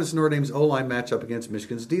Tefel. How does Notre Dame's O-line match up against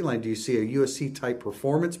Michigan's D-line? Do you see a USC-type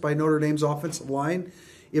performance by Notre Dame's offensive line?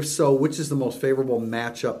 If so, which is the most favorable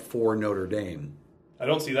matchup for Notre Dame? I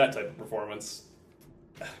don't see that type of performance.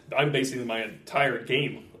 I'm basing my entire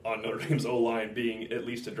game on Notre Dame's O-line being at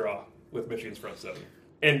least a draw with Michigan's front seven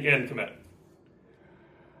and Kmet.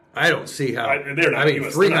 I don't see how. They're not going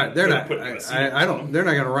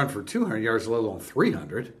to run for 200 yards, let alone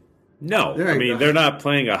 300. No, they're not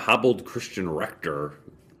playing a hobbled Christian Rector,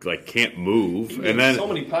 like can't move, and then so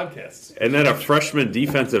many podcasts, and then a freshman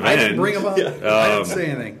defensive end. I didn't bring him up. I didn't say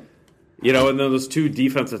anything. And then those 2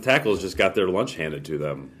 defensive tackles just got their lunch handed to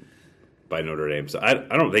them by Notre Dame. So I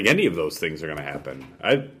don't think any of those things are going to happen.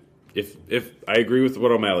 If I agree with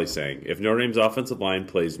what O'Malley's saying, if Notre Dame's offensive line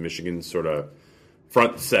plays Michigan's sort of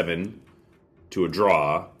front 7 to a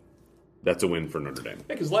draw, that's a win for Notre Dame.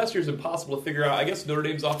 Yeah, because last year's impossible to figure out. I guess Notre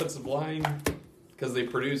Dame's offensive line, because they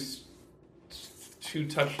produced 2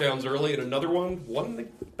 touchdowns early and another one won the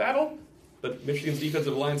battle. But Michigan's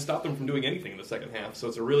defensive line stopped them from doing anything in the second half. So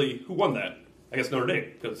it's who won that? I guess Notre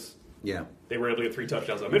Dame, because Yeah. they were able to get 3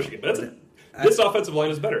 touchdowns on Michigan. But this offensive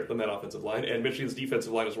line is better than that offensive line, and Michigan's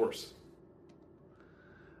defensive line is worse.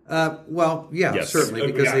 Well, yeah, Yes. certainly,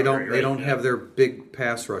 because Yeah, they don't right, yeah. have their big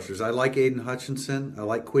pass rushers. I like Aiden Hutchinson. I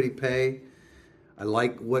like Kwity Paye. I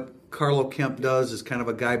like what Carlo Kemp does as kind of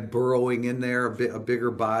a guy burrowing in there, a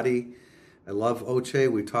bigger body. I love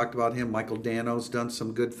Oche. We talked about him. Michael Dano's done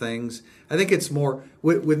some good things. I think it's more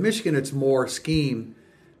with Michigan. It's more scheme.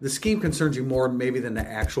 The scheme concerns you more maybe than the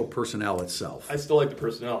actual personnel itself. I still like the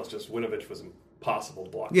personnel. It's just Winovich was impossible to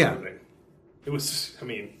block. Yeah. Everything. It was, I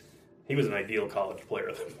mean, he was an ideal college player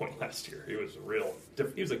at that point last year. He was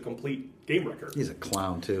he was a complete game wrecker. He's a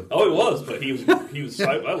clown too. Oh, he was, but he was.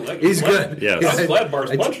 I like. He's good. Yeah. I was glad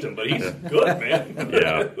Bars punched him, but he's good, man.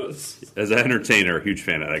 Yeah. It was- As an entertainer, huge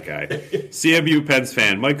fan of that guy. CMU Pens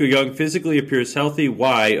fan. Michael Young physically appears healthy.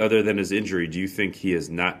 Why, other than his injury, do you think he has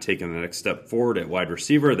not taken the next step forward at wide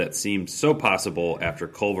receiver that seemed so possible after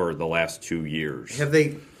Culver the last 2 years?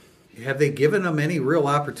 Have they given him any real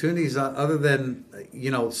opportunities other than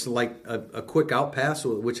like a quick out pass,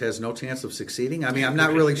 which has no chance of succeeding? I mean, I'm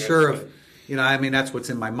not really sure if I mean, that's what's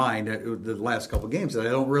in my mind the last couple of games, that I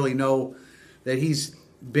don't really know that he's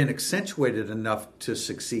been accentuated enough to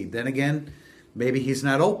succeed. Then again, maybe he's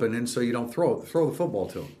not open, and so you don't throw the football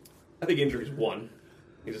to him. I think injuries won.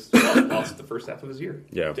 He just lost the first half of his year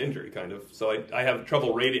to injury, kind of. So I have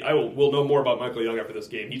trouble rating. We'll know more about Michael Young after this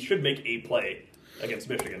game. He should make a play against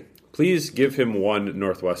Michigan. Please give him one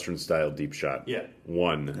Northwestern-style deep shot. Yeah.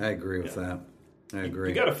 One. I agree with that. I agree.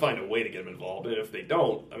 You got to find a way to get him involved, and if they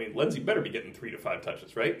don't, I mean, Lindsey better be getting 3 to 5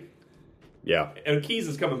 touches, right? Yeah. And Keys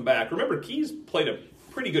is coming back. Remember, Keys played a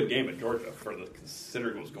pretty good game at Georgia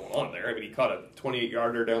considering what was going on there. I mean, he caught a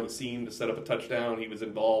 28-yarder down the seam to set up a touchdown. He was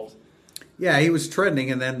involved. Yeah, he was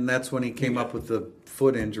trending, and then that's when he came up with the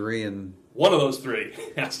foot injury. And one of those 3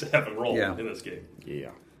 has to have a role Yeah. in this game.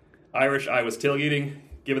 Yeah. Irish, I was tailgating.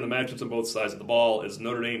 Given the matchups on both sides of the ball, is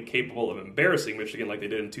Notre Dame capable of embarrassing Michigan like they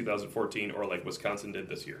did in 2014 or like Wisconsin did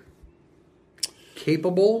this year?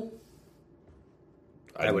 capable?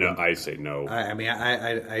 I say no. I mean, Those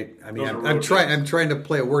are I'm road trying to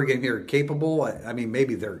play a word game here. Capable. I mean,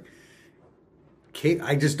 maybe they're.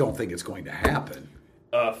 I just don't think it's going to happen.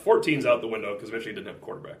 14's out the window because Michigan didn't have a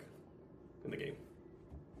quarterback in the game.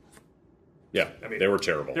 Yeah, I mean, they were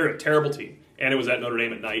terrible. They're a terrible team. And it was at Notre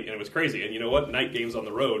Dame at night, and it was crazy. And you know what? Night games on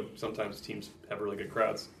the road, sometimes teams have really good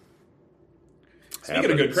crowds.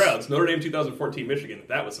 Speaking of good crowds, Notre Dame 2014 Michigan,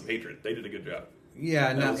 that was some hatred. They did a good job.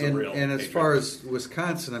 Yeah, That was a real and as hatred. far as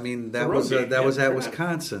Wisconsin, I mean that road was game, that was yeah, at fair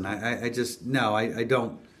Wisconsin. I just no, I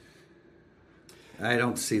don't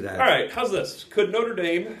see that. All right, how's this? Could Notre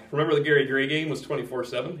Dame, remember the Gary Gray game was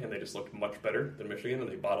 24-7, and they just looked much better than Michigan, and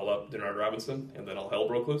they bottled up Denard Robinson, and then all hell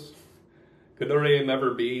broke loose? Could Notre Dame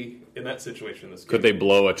ever be in that situation this game? Could they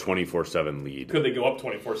blow a 24-7 lead? Could they go up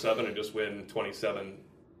 24-7 and just win 27-10,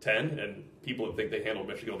 and people that think they handled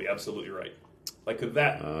Michigan will be absolutely right? Like, could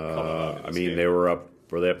that come about in I this mean, game? were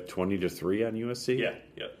they up 20-3 on USC?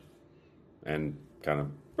 Yeah. And kind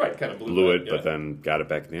of Right, kind of blew that, it, yeah. but then got it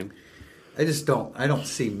back in the end. I don't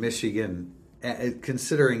see Michigan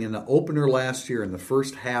considering in the opener last year in the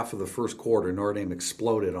first half of the first quarter, Notre Dame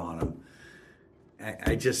exploded on them.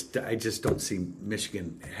 I just don't see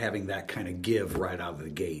Michigan having that kind of give right out of the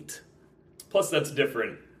gate. Plus, that's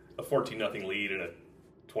different. A 14-0 lead and a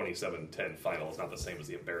 27-10 final is not the same as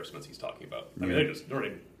the embarrassments he's talking about. I mean,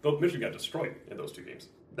 Michigan got destroyed in those 2 games.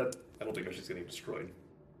 I don't think Michigan's getting destroyed.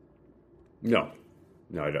 No,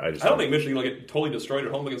 I just I don't think Michigan will get totally destroyed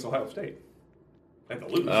at home against Ohio State. I have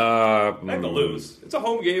to lose. I have to lose. It's a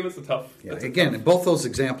home game. It's a tough. Yeah, it's a again, tough- both those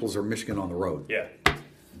examples are Michigan on the road. Yeah.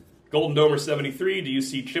 Golden Domer 73. Do you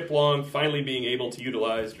see Chip Long finally being able to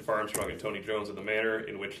utilize Jafar Armstrong and Tony Jones in the manner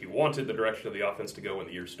in which he wanted the direction of the offense to go when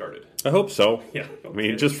the year started? I hope so. Yeah, I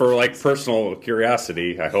mean, just for like personal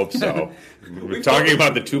curiosity, I hope so. We're talking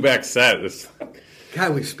about the 2-back set.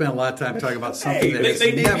 God, we've spent a lot of time talking about something that They has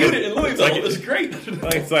never. debuted it in Louisville. It was great.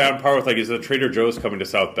 It's like on par with is it Trader Joe's coming to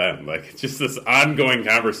South Bend? Like it's just this ongoing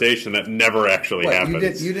conversation that never actually What,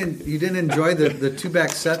 happens. you didn't enjoy the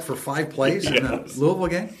 2-back set for 5 plays in the Yes. Louisville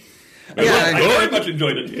game? I very much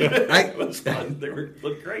enjoyed it. It was fun. They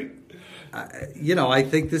looked great. I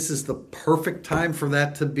think this is the perfect time for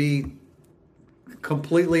that to be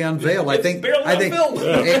completely unveiled. It's barely I think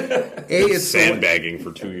unveiled. it's Sandbagging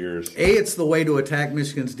for 2 years. it's the way to attack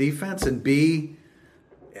Michigan's defense, and B,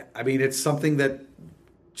 I mean, it's something that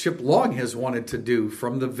Chip Long has wanted to do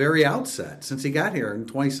from the very outset since he got here in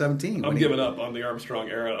 2017. I'm giving up on the Armstrong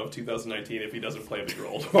era of 2019 if he doesn't play a big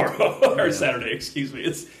role tomorrow or Saturday. Excuse me.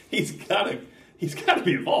 He's got to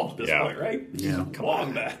be involved at this point, right? Yeah. Come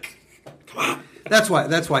on back. That's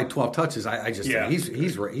why 12 touches. I just Yeah.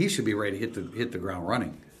 think he should be ready to hit the ground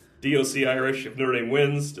running. DOC Irish, if Notre Dame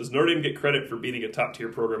wins, does Notre Dame get credit for beating a top-tier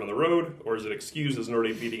program on the road, or is it excused as Notre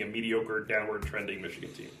Dame beating a mediocre, downward-trending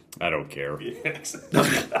Michigan team? I don't care. Yes.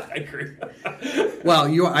 I agree. Well,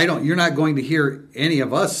 you're not going to hear any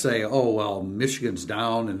of us say, "Oh, well, Michigan's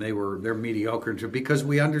down and they're mediocre," because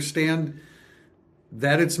we understand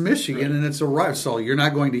that it's Michigan and it's a rival. So you're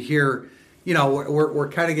not going to hear. We're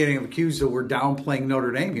kind of getting accused that we're downplaying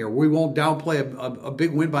Notre Dame here. We won't downplay a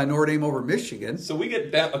big win by Notre Dame over Michigan. So we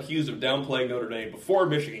get accused of downplaying Notre Dame before a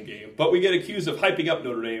Michigan game, but we get accused of hyping up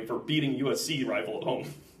Notre Dame for beating USC rival at home.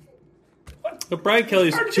 But Brian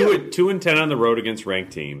Kelly's 2-10 on the road against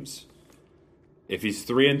ranked teams. If he's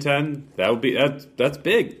 3-10, that's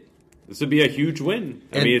big. This would be a huge win.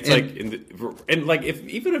 I mean, it's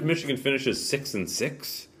even if Michigan finishes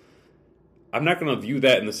 6-6. I'm not going to view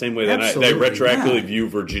that in the same way that I retroactively view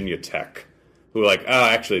Virginia Tech, who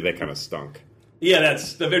actually they kind of stunk. Yeah,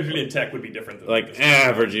 the Virginia Tech would be different.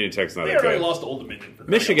 Than Virginia Tech's not they that already good. lost to Old Dominion.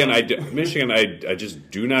 Michigan, I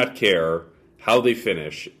just do not care how they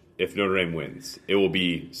finish if Notre Dame wins. It will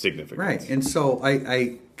be significant. Right, and so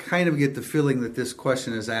I kind of get the feeling that this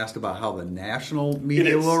question is asked about how the national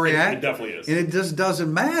media will react. It definitely is. And it just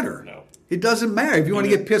doesn't matter. No. It doesn't matter. If you want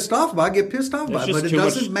to get pissed off about it, get pissed off about it, but it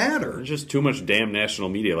doesn't matter. There's just too much damn national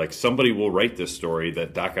media. Like, somebody will write this story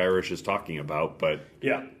that Doc Irish is talking about, but...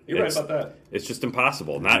 Yeah, you're right about that. It's just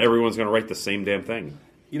impossible. Not everyone's going to write the same damn thing.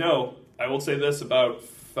 I will say this about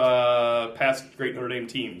past great Notre Dame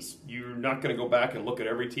teams. You're not going to go back and look at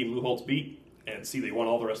every team Lou Holtz beat and see they won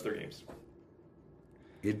all the rest of their games.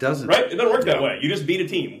 It doesn't. Right? It doesn't work that way. You just beat a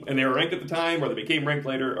team, and they were ranked at the time, or they became ranked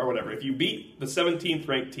later, or whatever. If you beat the 17th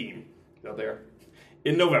ranked team out there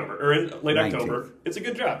in November, or in late 19th. October, it's a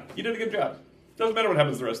good job. You did a good job. Doesn't matter what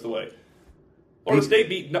happens the rest of the way. Florida State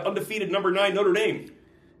beat undefeated number 9 Notre Dame.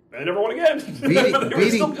 They never won again. They were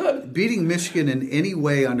still good. Beating Michigan in any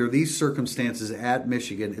way under these circumstances at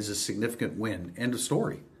Michigan is a significant win. End of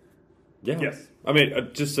story. Yeah. Yes. I mean,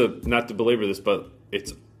 not to belabor this, but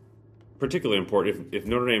it's particularly important if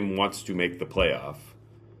Notre Dame wants to make the playoff,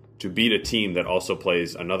 to beat a team that also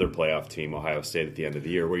plays another playoff team, Ohio State, at the end of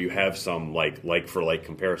the year, where you have some like-for-like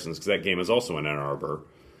comparisons, because that game is also in Ann Arbor.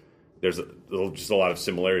 There's just a lot of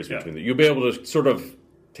similarities between them. You'll be able to sort of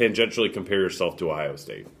tangentially compare yourself to Ohio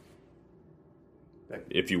State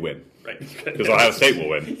if you win. Right. Because Ohio State will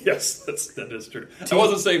win. Yes, that is true. I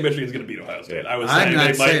wasn't saying Michigan's going to beat Ohio State. I was I'm saying not they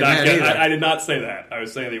might saying not that get. either. I did not say that. I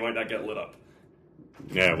was saying they might not get lit up.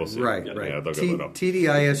 Yeah, we'll see. Right. Yeah, they'll get lit up.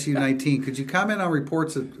 TDISU 19. Could you comment on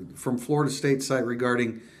reports from Florida State site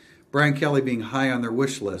regarding Brian Kelly being high on their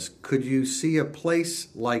wish list? Could you see a place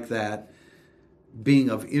like that being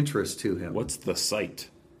of interest to him? What's the site?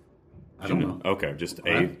 I don't know. Okay, just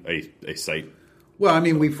a site. Well, I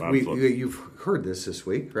mean, you've heard this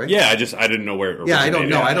week, right? Yeah, I didn't know where. It Yeah, I don't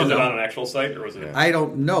know. I don't Is it know. on an actual site, or was it? I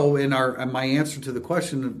don't know. And my answer to the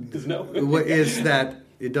question Is no. is that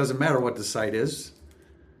it doesn't matter what the site is,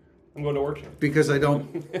 I'm going to work. because I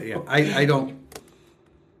don't. Yeah, I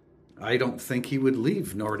don't think he would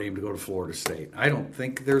leave Notre Dame to go to Florida State. I don't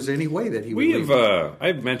think there's any way that he would leave.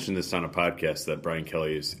 I've mentioned this on a podcast that Brian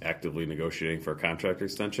Kelly is actively negotiating for a contract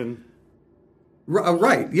extension.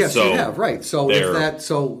 Right. Yes, So you have. Right. So if that.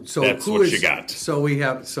 So that's who what is, you got. So we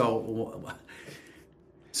have. So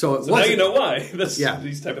it So now you know why Yeah.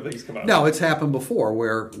 these type of things come out. No, it's happened before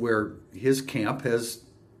where his camp has.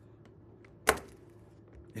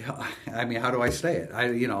 I mean, how do I say it?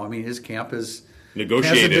 His camp has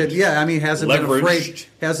Negotiated.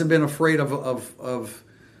 Hasn't been afraid of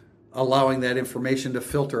allowing that information to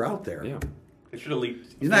filter out there. Yeah. They should have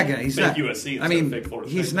leaked. He's not going. He's fake not. USC. I mean, fake Florida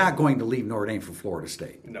he's State. not going to leave Notre Dame for Florida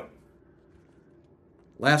State. No.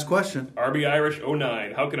 Last question. RB Irish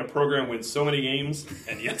 09. How can a program win so many games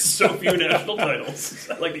and yet so few national titles?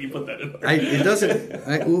 I like that you put that in there. It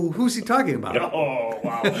doesn't. Who's he talking about? Oh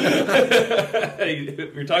wow!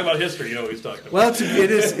 If you're talking about history, you know what he's talking about. Well,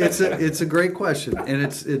 it's a great question, and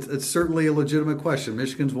it's certainly a legitimate question.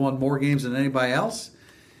 Michigan's won more games than anybody else,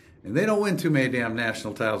 and they don't win too many damn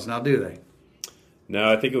national titles now, do they? No,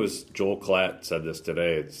 I think it was Joel Klatt said this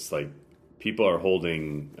today. It's like people are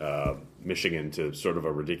holding Michigan to sort of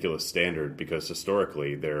a ridiculous standard because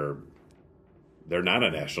historically they're not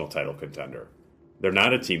a national title contender. They're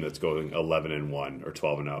not a team that's going 11-1 or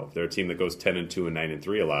 12-0. They're a team that goes 10-2 and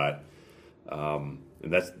 9-3 a lot.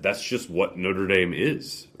 And that's just what Notre Dame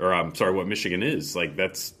is, or I'm sorry, what Michigan is. Like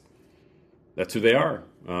that's who they are.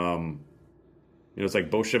 It's like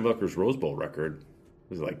Bo Schembechler's Rose Bowl record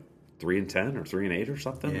was like 3-10 or 3-8 or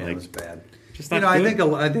something. Yeah, like, it was bad. Just not I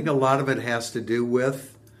good. think a lot of it has to do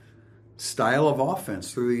with style of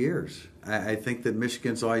offense through the years. I think that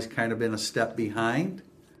Michigan's always kind of been a step behind.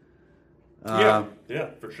 Yeah,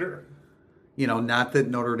 for sure. Not that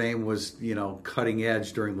Notre Dame was, cutting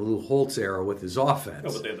edge during the Lou Holtz era with his offense.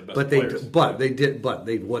 No, but they had the best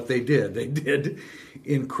players. They did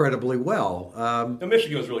incredibly well. And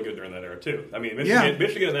Michigan was really good during that era too. I mean,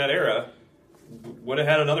 Michigan in that era would have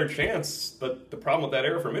had another chance, but the problem with that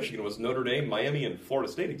era for Michigan was Notre Dame, Miami, and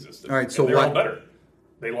Florida State existed. All right, so they're all better.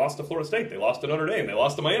 They lost to Florida State. They lost to Notre Dame. They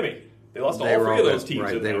lost to Miami. They lost to all three of those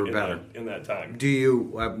teams in that time. Do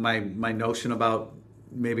you my notion about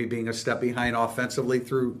maybe being a step behind offensively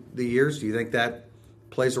through the years? Do you think that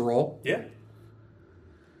plays a role? Yeah.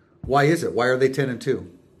 Why is it? Why are they 10-2?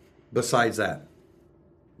 Besides that,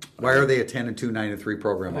 why are they a 10-2, 9-3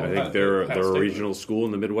 program? I think they're a regional school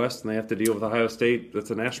in the Midwest, and they have to deal with Ohio State.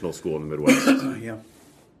 That's a national school in the Midwest. Yeah.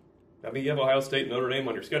 I mean, you have Ohio State and Notre Dame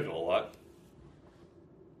on your schedule a lot.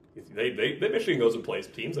 Michigan goes and plays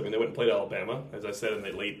teams. I mean, they went and played Alabama. As I said, in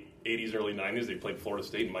the late 80s, early 90s, they played Florida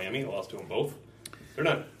State and Miami. They lost to them both. They're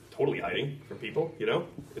not totally hiding from people, They don't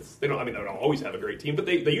always have a great team, but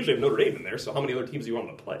they usually have Notre Dame in there. So how many other teams do you want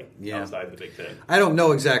them to play outside the Big Ten? I don't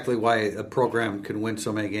know exactly why a program can win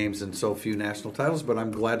so many games and so few national titles, but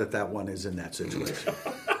I'm glad that one is in that situation.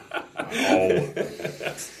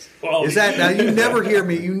 Well, is that now? You never hear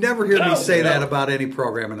me. You never hear me say that about any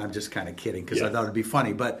program, and I'm just kind of kidding because I thought it'd be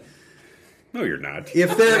funny. But no, you're not.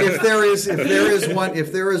 If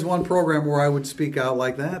there is one program where I would speak out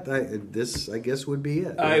like that, this I guess would be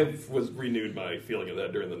it. I was renewed my feeling of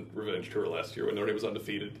that during the revenge tour last year when Notre Dame was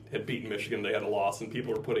undefeated, had beaten Michigan, they had a loss, and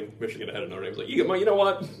people were putting Michigan ahead of Notre Dame. It was like, you know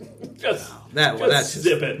what? That's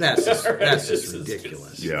zip it. That's just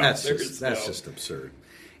ridiculous. That's just absurd.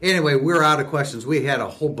 Anyway, we're out of questions. We had a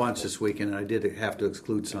whole bunch this weekend, and I did have to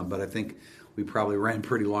exclude some, but I think we probably ran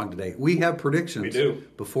pretty long today. We have predictions. We do.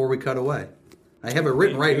 Before we cut away. I have it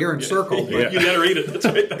written right here in circle. But you got to read it. That's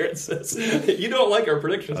right there. It says you don't like our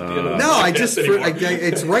predictions. At the end of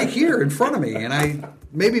it's right here in front of me, and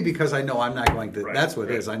maybe because I know I'm not going to. Right, that's what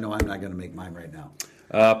it is. I know I'm not going to make mine right now.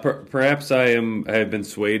 Perhaps I have been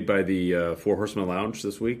swayed by the Four Horsemen Lounge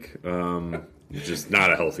this week. Just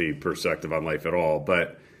not a healthy perspective on life at all.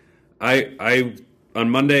 But I on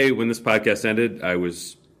Monday when this podcast ended, I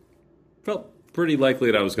felt pretty likely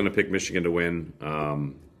that I was going to pick Michigan to win.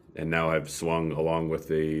 And now I've swung along with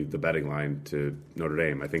the betting line to Notre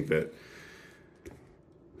Dame. I think that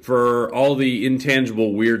for all the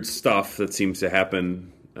intangible weird stuff that seems to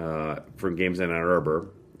happen for games in Ann Arbor,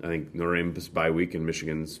 I think Notre Dame's bye week and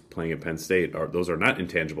Michigan's playing at Penn State, those are not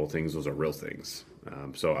intangible things, those are real things.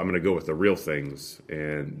 So I'm going to go with the real things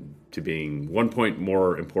and to being 1 point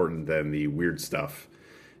more important than the weird stuff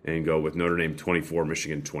and go with Notre Dame 24,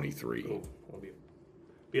 Michigan 23. Cool. That'll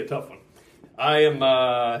be a tough one.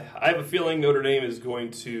 I have a feeling Notre Dame is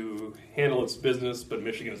going to handle its business, but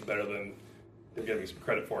Michigan is better than they're giving me some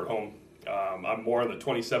credit for at home. I'm more in the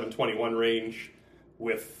 27-21 range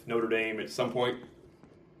with Notre Dame at some point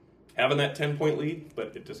having that 10-point lead,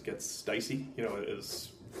 but it just gets dicey.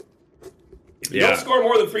 If you don't score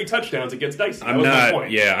more than 3 touchdowns, it gets dicey. My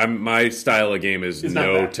point. Yeah, my style of game is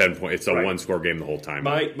no 10 point. It's a one-score game the whole time.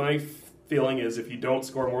 My feeling is if you don't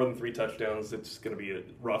score more than 3 touchdowns, it's going to be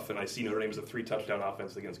rough, and I see Notre Dame as a 3-touchdown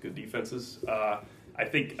offense against good defenses. I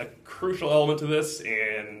think a crucial element to this,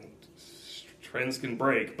 and trends can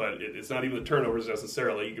break, but it's not even the turnovers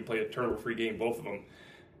necessarily. You can play a turnover-free game, both of them.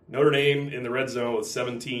 Notre Dame in the red zone with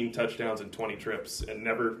 17 touchdowns and 20 trips, and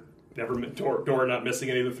never Dora not missing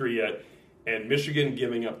any of the 3 yet, and Michigan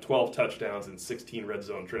giving up 12 touchdowns and 16 red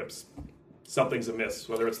zone trips. Something's amiss,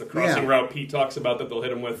 whether it's the crossing route Pete talks about that they'll hit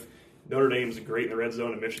them with. Notre Dame's great in the red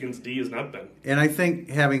zone, and Michigan's D has not been. And I think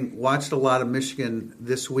having watched a lot of Michigan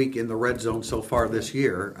this week in the red zone so far this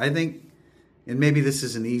year, I think, and maybe this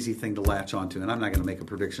is an easy thing to latch onto, and I'm not going to make a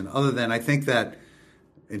prediction other than I think that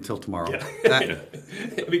until tomorrow. Yeah.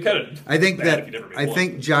 It'd be kind of I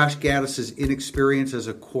think Josh Gaddis's inexperience as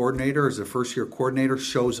a coordinator, as a first-year coordinator,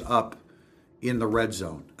 shows up in the red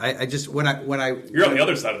zone. I just when I you're on the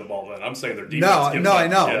other side of the ball. Then I'm saying their defense. I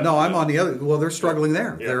know. I'm on the other. Well, they're struggling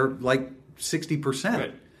there. Yeah. They're like 60%,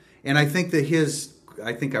 right. And I think that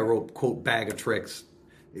I think I wrote quote bag of tricks.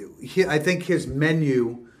 I think his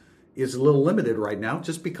menu is a little limited right now,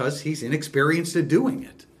 just because he's inexperienced at doing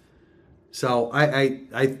it. So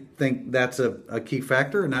I think that's a key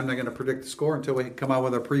factor, and I'm not going to predict the score until we come out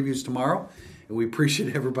with our previews tomorrow. And we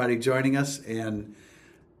appreciate everybody joining us, and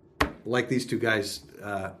like these two guys,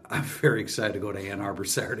 I'm very excited to go to Ann Arbor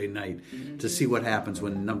Saturday night to see what happens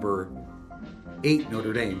when number 8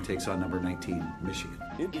 Notre Dame takes on number 19 Michigan.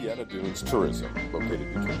 Indiana Dunes Tourism,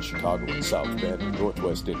 located between Chicago and South Bend in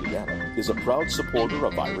northwest Indiana, is a proud supporter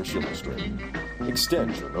of Irish Illustrated.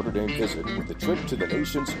 Extend your Notre Dame visit with a trip to the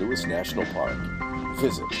nation's newest national park.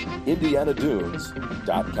 Visit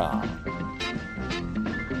IndianaDunes.com.